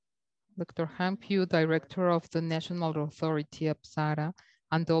 Dr. Hampiu, Director of the National Authority of Apsara,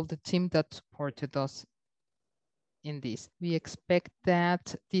 and all the team that supported us in this. We expect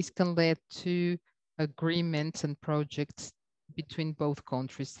that this can lead to agreements and projects between both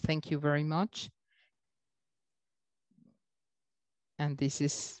countries. Thank you very much. And this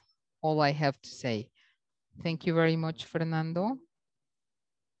is all I have to say. Thank you very much, Fernando.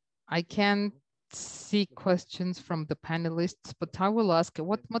 I can't see questions from the panelists, but I will ask,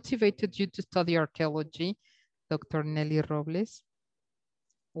 what motivated you to study archaeology, Dr. Nelly Robles?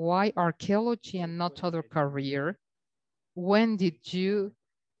 Why archaeology and not other career? When did you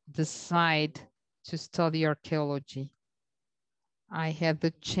decide to study archaeology? I had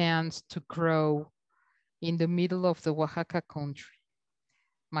the chance to grow in the middle of the Oaxaca country.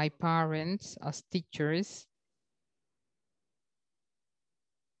 My parents, as teachers,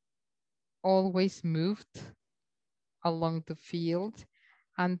 always moved along the field,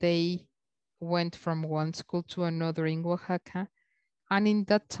 and they went from one school to another in Oaxaca. And in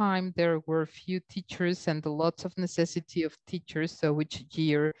that time, there were few teachers and a lot of necessity of teachers. So each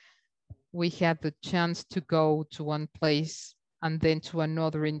year we had the chance to go to one place and then to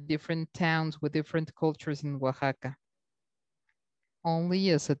another in different towns with different cultures in Oaxaca. Only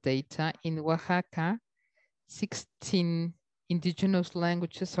as a data, in Oaxaca, 16 indigenous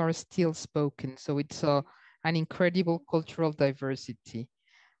languages are still spoken. So it's an incredible cultural diversity.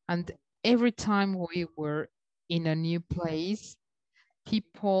 And every time we were in a new place,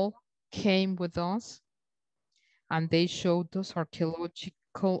 people came with us and they showed us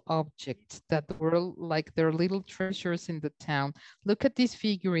archaeological objects that were like their little treasures in the town. Look at this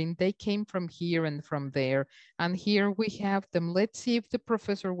figurine. They came from here and from there. And here we have them. Let's see if the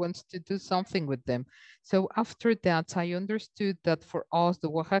professor wants to do something with them. So after that, I understood that for us, the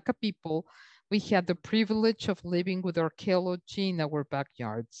Oaxaca people, we had the privilege of living with archaeology in our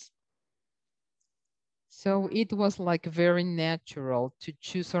backyards. So it was like very natural to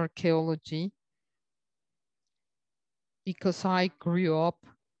choose archaeology because I grew up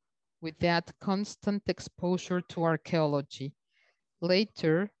with that constant exposure to archaeology.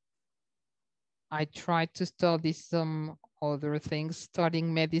 Later, I tried to study some other things,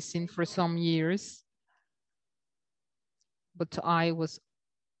 studying medicine for some years, but I was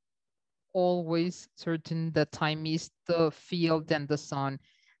always certain that I missed the field and the sun.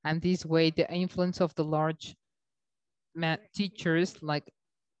 And this way, the influence of the large teachers like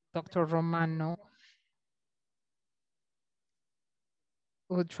Dr. Romano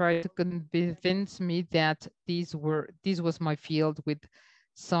would try to convince me that this was my field with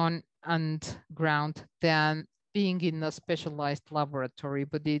sun and ground than being in a specialized laboratory,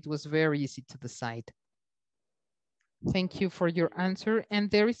 but it was very easy to decide. Thank you for your answer. And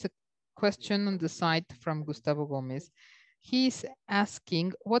there is a question on the side from Gustavo Gomez. He's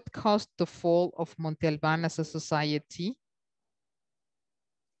asking, what caused the fall of Monte Alban as a society?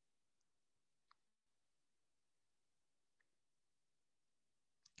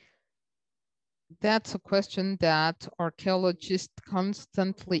 That's a question that archaeologists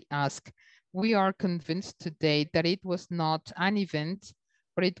constantly ask. We are convinced today that it was not an event,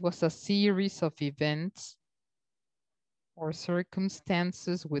 but it was a series of events or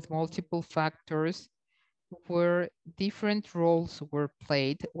circumstances with multiple factors where different roles were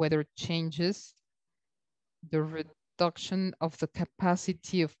played, whether changes, the reduction of the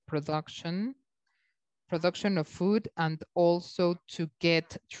capacity of production of food, and also to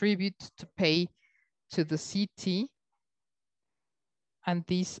get tribute to pay to the city. And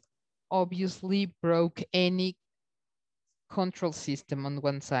this obviously broke any control system on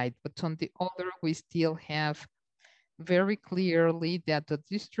one side, but on the other, we still have very clearly that the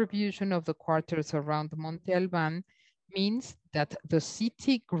distribution of the quarters around Monte Alban means that the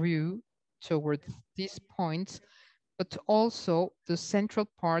city grew towards these points, but also the central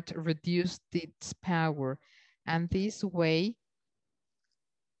part reduced its power. And this way,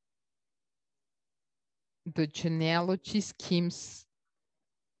 the genealogy schemes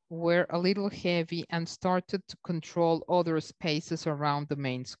were a little heavy and started to control other spaces around the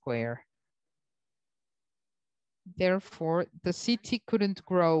main square. Therefore, the city couldn't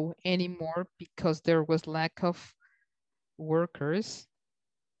grow anymore because there was lack of workers.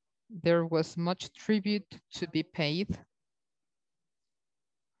 There was much tribute to be paid.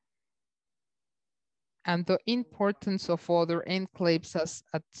 And the importance of other enclaves as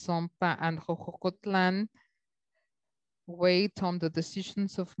Atzompa and Jojocotlan weighed on the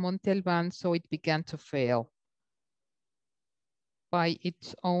decisions of Monte Alban, so it began to fail by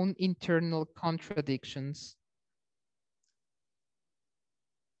its own internal contradictions.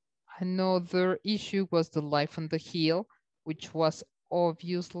 Another issue was the life on the hill, which was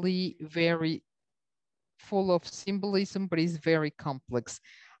obviously very full of symbolism, but is very complex.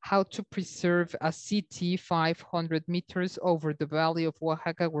 How to preserve a city 500 meters over the valley of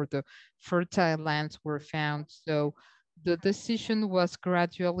Oaxaca where the fertile lands were found. So the decision was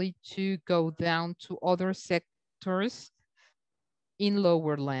gradually to go down to other sectors in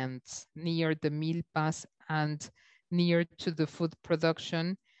lower lands near the milpas and near to the food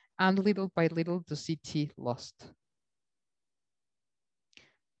production, and little by little the city lost.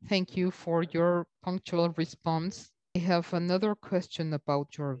 Thank you for your punctual response. I have another question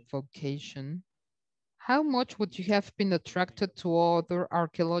about your vocation. How much would you have been attracted to other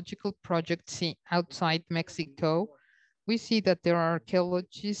archaeological projects outside Mexico? We see that there are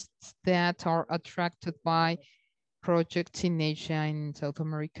archaeologists that are attracted by projects in Asia, in South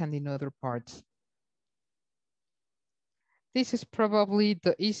America, and in other parts. This is probably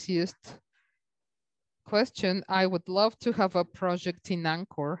the easiest question. I would love to have a project in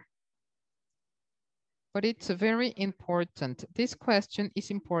Angkor, but it's very important. This question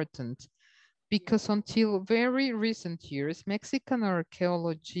is important because until very recent years, Mexican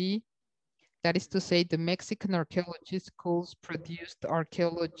archaeology, that is to say, the Mexican archaeology schools produced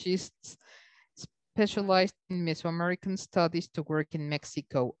archaeologists specialized in Mesoamerican studies to work in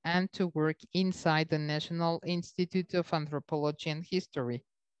Mexico and to work inside the National Institute of Anthropology and History.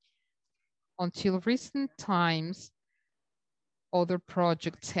 Until recent times, other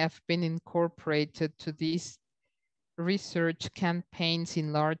projects have been incorporated to these research campaigns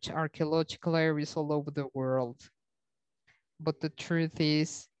in large archaeological areas all over the world. But the truth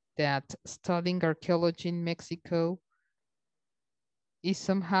is that studying archaeology in Mexico is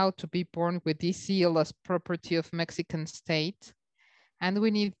somehow to be born with this seal as property of Mexican state, and we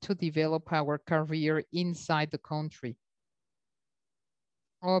need to develop our career inside the country.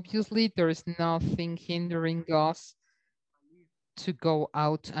 Obviously, there is nothing hindering us to go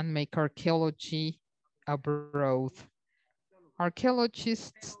out and make archaeology abroad.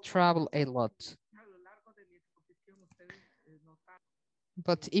 Archaeologists travel a lot.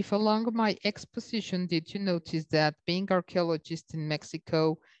 But if along my exposition, did you notice that being archaeologist in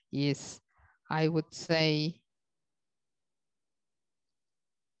Mexico is, I would say,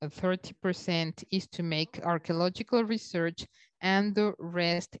 30% is to make archaeological research and the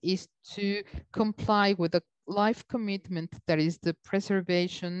rest is to comply with a life commitment that is the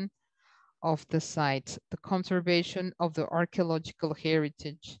preservation of the sites, the conservation of the archaeological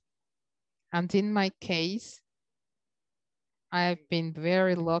heritage. And in my case, I've been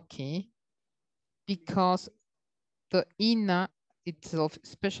very lucky because the INAH itself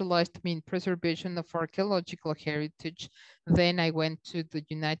specialized me in preservation of archaeological heritage. Then I went to the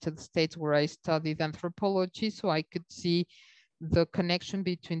United States where I studied anthropology so I could see the connection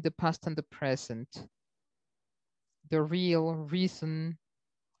between the past and the present. The real reason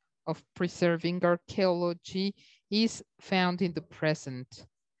of preserving archaeology is found in the present.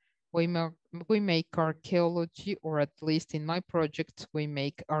 We make archaeology, or at least in my project, we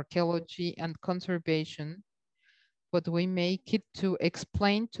make archaeology and conservation, but we make it to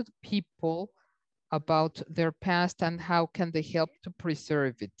explain to the people about their past and how can they help to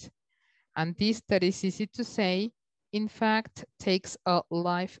preserve it. And this, that is easy to say, in fact, takes a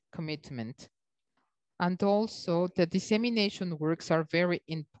life commitment. And also the dissemination works are very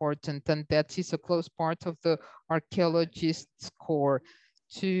important, and that is a close part of the archaeologist's core,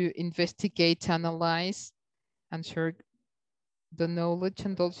 to investigate, analyze, and share the knowledge,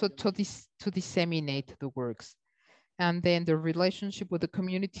 and also to disseminate the works. And then the relationship with the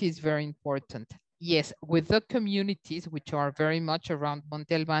community is very important. Yes, with the communities, which are very much around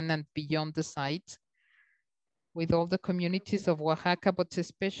Monte Alban and beyond the site, with all the communities of Oaxaca, but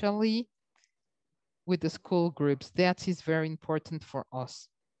especially with the school groups. That is very important for us.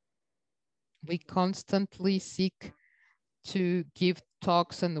 We constantly seek to give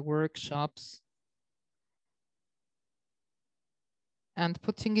talks and workshops and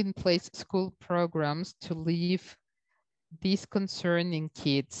putting in place school programs to leave these concerning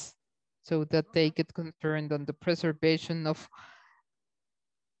kids so that they get concerned on the preservation of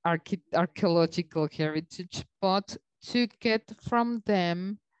archaeological heritage, but to get from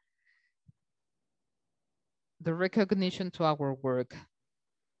them the recognition to our work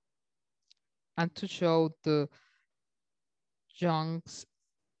and to show the youngs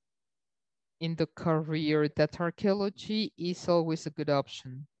in the career that archaeology is always a good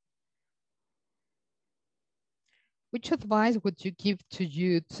option. Which advice would you give to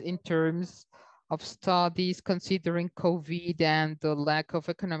youth in terms of studies, considering COVID and the lack of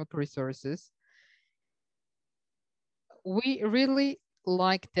economic resources? We really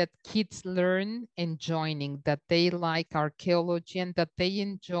like that kids learn enjoying, that they like archaeology and that they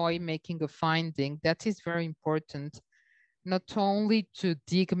enjoy making a finding. That is very important, not only to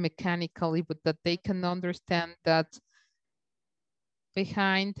dig mechanically, but that they can understand that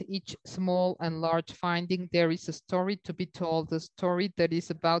behind each small and large finding, there is a story to be told, a story that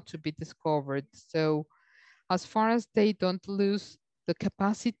is about to be discovered. So as far as they don't lose the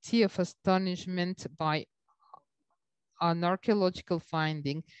capacity of astonishment by an archaeological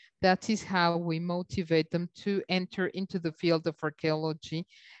finding, that is how we motivate them to enter into the field of archaeology.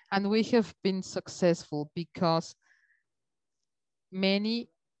 And we have been successful because many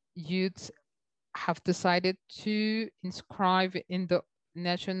youths have decided to inscribe in the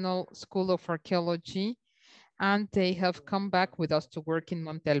National School of Archaeology, and they have come back with us to work in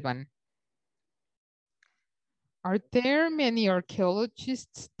Monte Alban. Are there many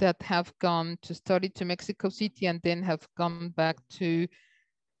archaeologists that have gone to study to Mexico City and then have gone back to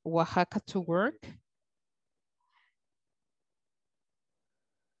Oaxaca to work?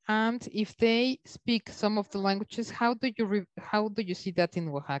 And if they speak some of the languages, how do you see that in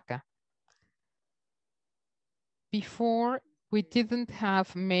Oaxaca? Before, we didn't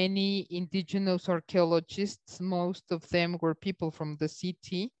have many indigenous archaeologists. Most of them were people from the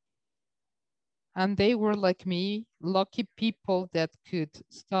city. And they were like me, lucky people that could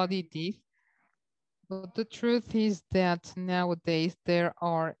study this. But the truth is that nowadays there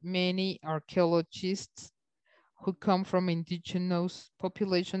are many archaeologists who come from indigenous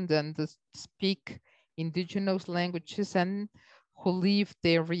populations and speak indigenous languages and who live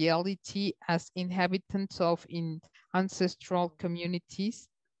their reality as inhabitants of ancestral communities.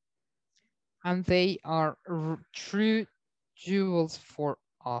 And they are true jewels for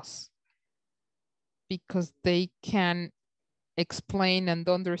us because they can explain and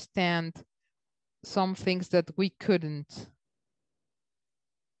understand some things that we couldn't.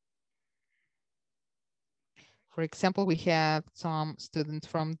 For example, we have some students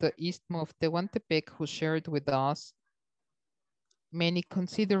from the Istmo of Tehuantepec who shared with us many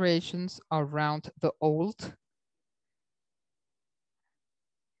considerations around the old.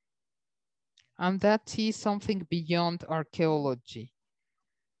 And that is something beyond archaeology.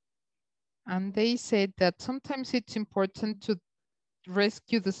 And they said that sometimes it's important to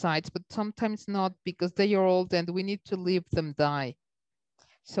rescue the sites, but sometimes not, because they are old and we need to leave them die.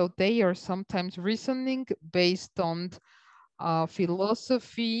 So they are sometimes reasoning based on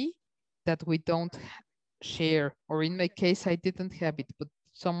philosophy that we don't share, or in my case, I didn't have it, but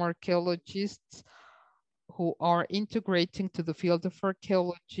some archaeologists who are integrating to the field of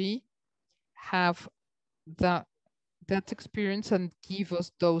archaeology have that experience and give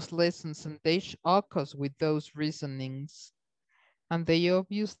us those lessons, and they shock us with those reasonings. And they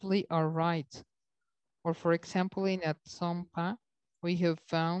obviously are right. Or for example, in Atzompa, we have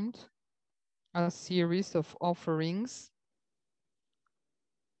found a series of offerings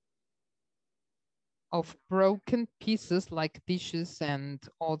of broken pieces like dishes and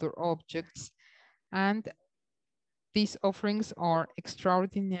other objects. And these offerings are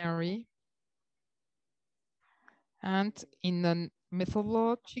extraordinary. And in a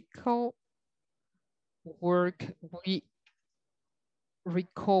methodological work, we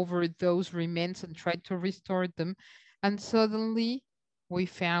recovered those remains and tried to restore them. And suddenly we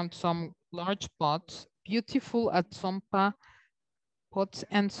found some large pots beautiful Atzompa pots,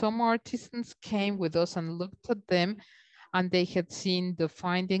 and some artisans came with us and looked at them, and they had seen the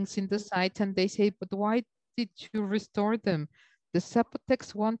findings in the site, and they say, but why did you restore them? The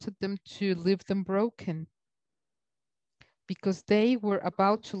Zapotecs wanted them to leave them broken because they were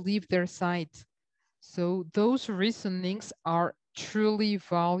about to leave their site. So those reasonings are truly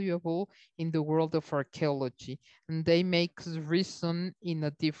valuable in the world of archaeology, and they make us reason in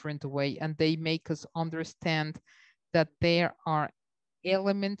a different way, and they make us understand that there are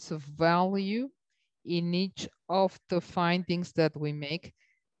elements of value in each of the findings that we make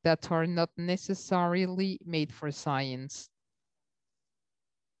that are not necessarily made for science.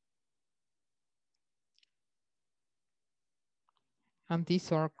 And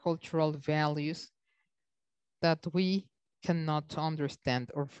these are cultural values that we cannot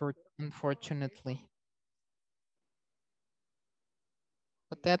understand, or unfortunately.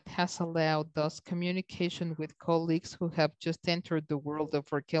 But that has allowed us communication with colleagues who have just entered the world of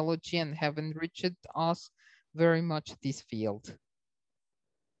archaeology and have enriched us very much this field.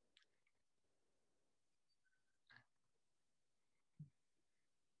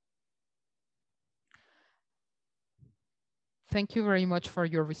 Thank you very much for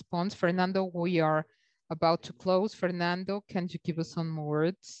your response. Fernando, we are about to close. Fernando, can you give us some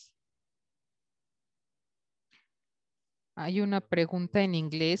words? Hay una pregunta en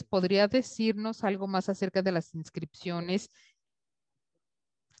inglés. ¿Podría decirnos algo más acerca de las inscripciones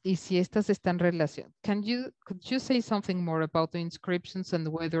y si estas están relacionadas? Could you say something more about the inscriptions and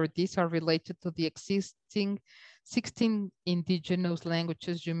whether these are related to the existing 16 indigenous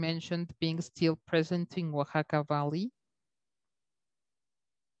languages you mentioned being still present in Oaxaca Valley?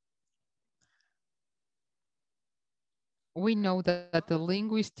 We know that the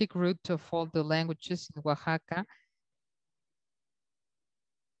linguistic root of all the languages in Oaxaca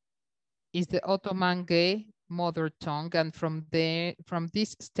is the Otomangue mother tongue, and from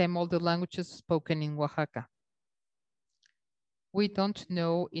this stem all the languages spoken in Oaxaca. We don't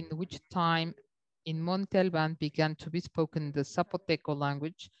know in which time in Monte Alban began to be spoken the Zapoteco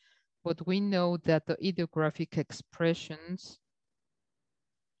language, but we know that the ideographic expressions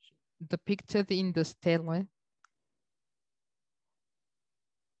depicted in the stele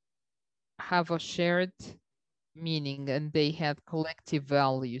have a shared meaning, and they had collective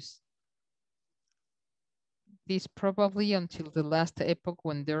values. This probably until the last epoch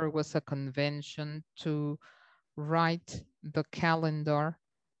when there was a convention to write the calendar,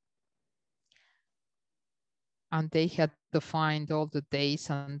 and they had defined all the days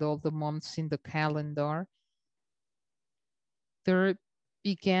and all the months in the calendar. There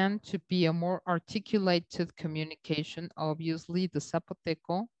began to be a more articulated communication, obviously the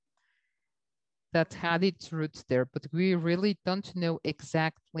Zapoteco, that had its roots there, but we really don't know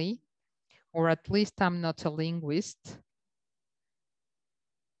exactly, or at least I'm not a linguist,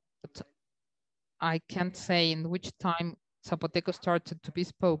 but I can't say in which time Zapoteco started to be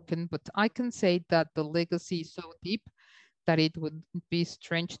spoken, but I can say that the legacy is so deep that it would be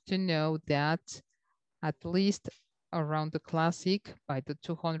strange to know that at least around the classic, by the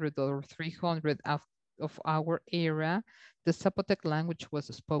 200 or 300 of our era, the Zapotec language was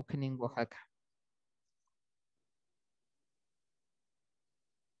spoken in Oaxaca.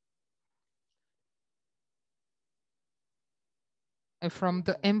 From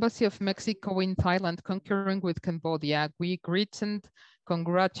the Embassy of Mexico in Thailand, concurring with Cambodia, we greet and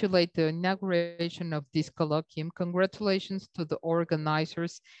congratulate the inauguration of this colloquium. Congratulations to the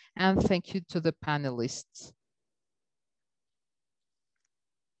organizers and thank you to the panelists.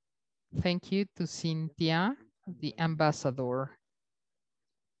 Thank you to Cynthia, the ambassador.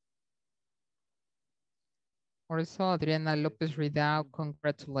 Also, Adriana Lopez Ridao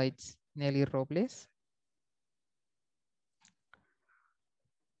congratulates Nelly Robles.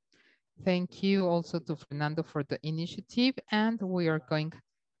 Thank you also to Fernando for the initiative, and we are going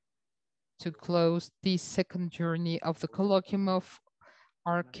to close this second journey of the Colloquium of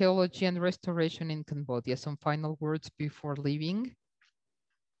Archaeology and Restoration in Cambodia. Some final words before leaving.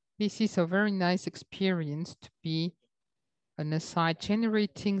 This is a very nice experience to be on a site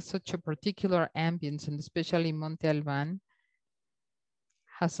generating such a particular ambience, and especially Monte Alban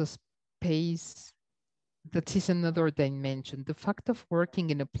has a space that is another dimension. The fact of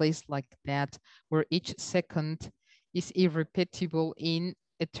working in a place like that, where each second is irrepeatable in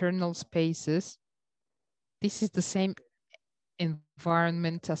eternal spaces, this is the same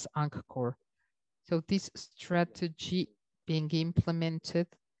environment as Angkor. So this strategy being implemented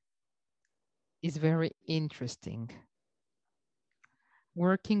is very interesting.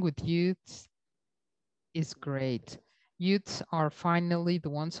 Working with youth is great. Youths are finally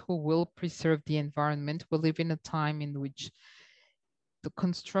the ones who will preserve the environment. We live in a time in which the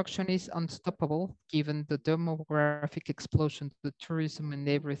construction is unstoppable given the demographic explosion, the tourism and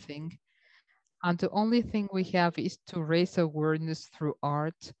everything. And the only thing we have is to raise awareness through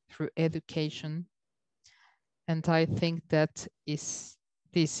art, through education. And I think that this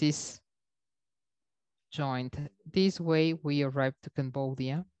is joined. This way we arrived to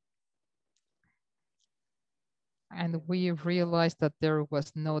Cambodia. And we realized that there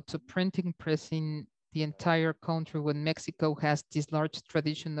was no printing press in the entire country when Mexico has this large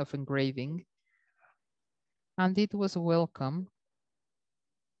tradition of engraving. And it was welcome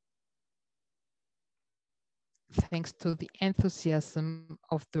thanks to the enthusiasm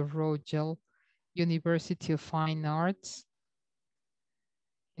of the Royal University of Fine Arts.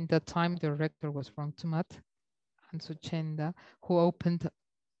 In that time, the rector was from Tumat and Suchenda, who opened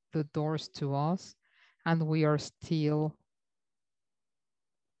the doors to us, and we are still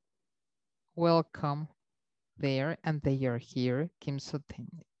welcome there, and they are here. Kim Soten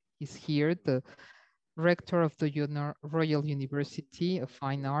is here, the rector of the Royal University of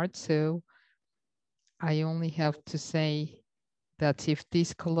Fine Arts. So I only have to say that if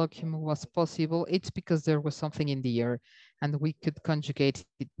this colloquium was possible, it's because there was something in the air and we could conjugate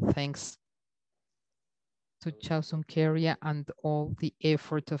it thanks to Chausunkeria and all the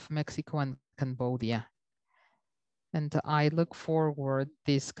effort of Mexico and Cambodia. And I look forward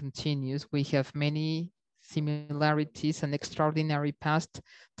this continues. We have many similarities and extraordinary past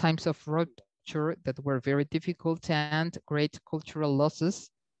times of rupture that were very difficult and great cultural losses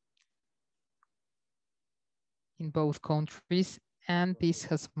in both countries, and this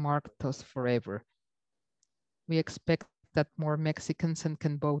has marked us forever. We expect that more Mexicans and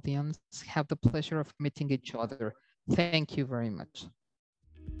Cambodians have the pleasure of meeting each other. Thank you very much.